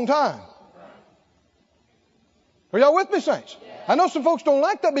long time. Are y'all with me, saints? I know some folks don't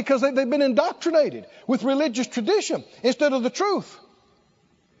like that because they've been indoctrinated with religious tradition instead of the truth.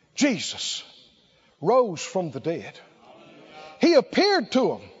 Jesus rose from the dead. He appeared to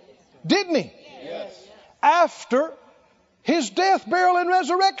them, didn't he? Yes. After his death, burial, and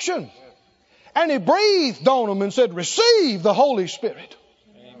resurrection. And he breathed on them and said, receive the Holy Spirit.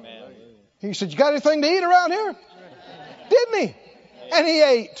 Amen. He said, you got anything to eat around here? Didn't he? And he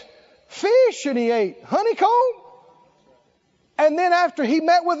ate fish and he ate honeycomb. And then after he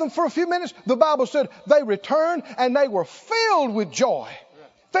met with them for a few minutes, the Bible said they returned and they were filled with joy.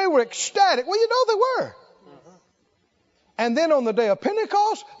 They were ecstatic. Well, you know they were. And then on the day of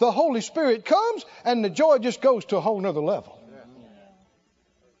Pentecost, the Holy Spirit comes and the joy just goes to a whole nother level.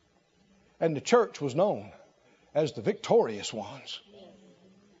 And the church was known as the victorious ones.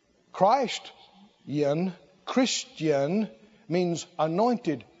 Christian means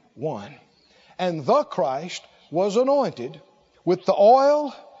anointed one. And the Christ was anointed with the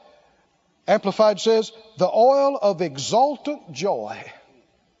oil, Amplified says, the oil of exultant joy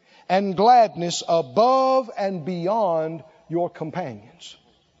and gladness above and beyond your companions.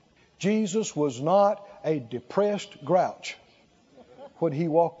 Jesus was not a depressed grouch when he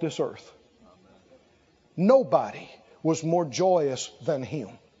walked this earth. Nobody was more joyous than him.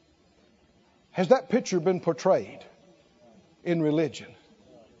 Has that picture been portrayed in religion?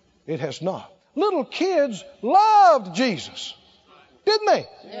 It has not. Little kids loved Jesus, didn't they?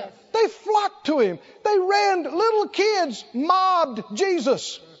 Yes. They flocked to him. They ran. Little kids mobbed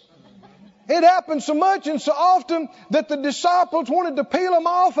Jesus. It happened so much and so often that the disciples wanted to peel him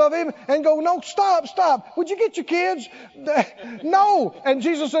off of him and go, no, stop. Would you get your kids? No. And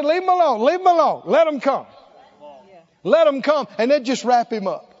Jesus said, leave them alone. Let them come. Let them come. And they'd just wrap him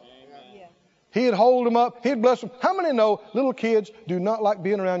up. He'd hold them up. He'd bless them. How many know little kids do not like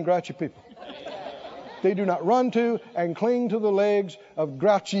being around grouchy people? They do not run to and cling to the legs of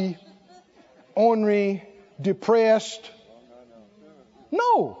grouchy, ornery, depressed.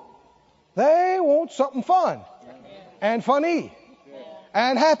 No. They want something fun and funny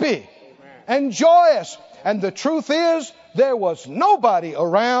and happy and joyous. And the truth is, there was nobody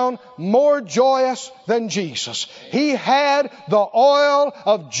around more joyous than Jesus. He had the oil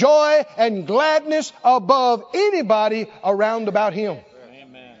of joy and gladness above anybody around about him.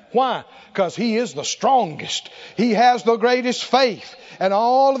 Why? Because he is the strongest. He has the greatest faith. And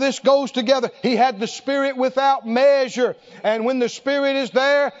all of this goes together. He had the Spirit without measure. And when the Spirit is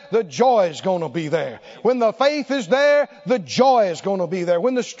there, the joy is going to be there. When the faith is there, the joy is going to be there.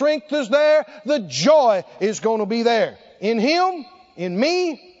 When the strength is there, the joy is going to be there. In him, in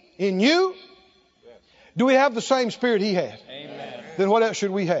me, in you. Do we have the same Spirit he had? Amen. Then what else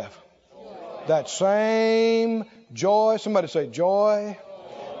should we have? Joy. That same joy. Somebody say joy.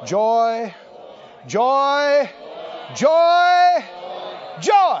 Joy. Joy. Joy.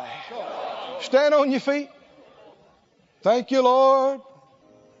 Joy. Stand on your feet. Thank you, Lord.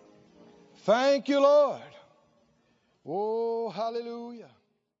 Thank you, Lord. Oh, hallelujah.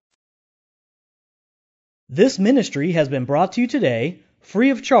 This ministry has been brought to you today free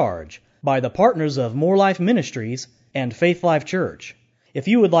of charge by the partners of More Life Ministries and Faith Life Church. If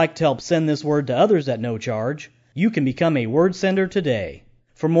you would like to help send this word to others at no charge, you can become a word sender today.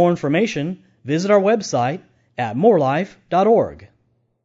 For more information, visit our website at morelife.org.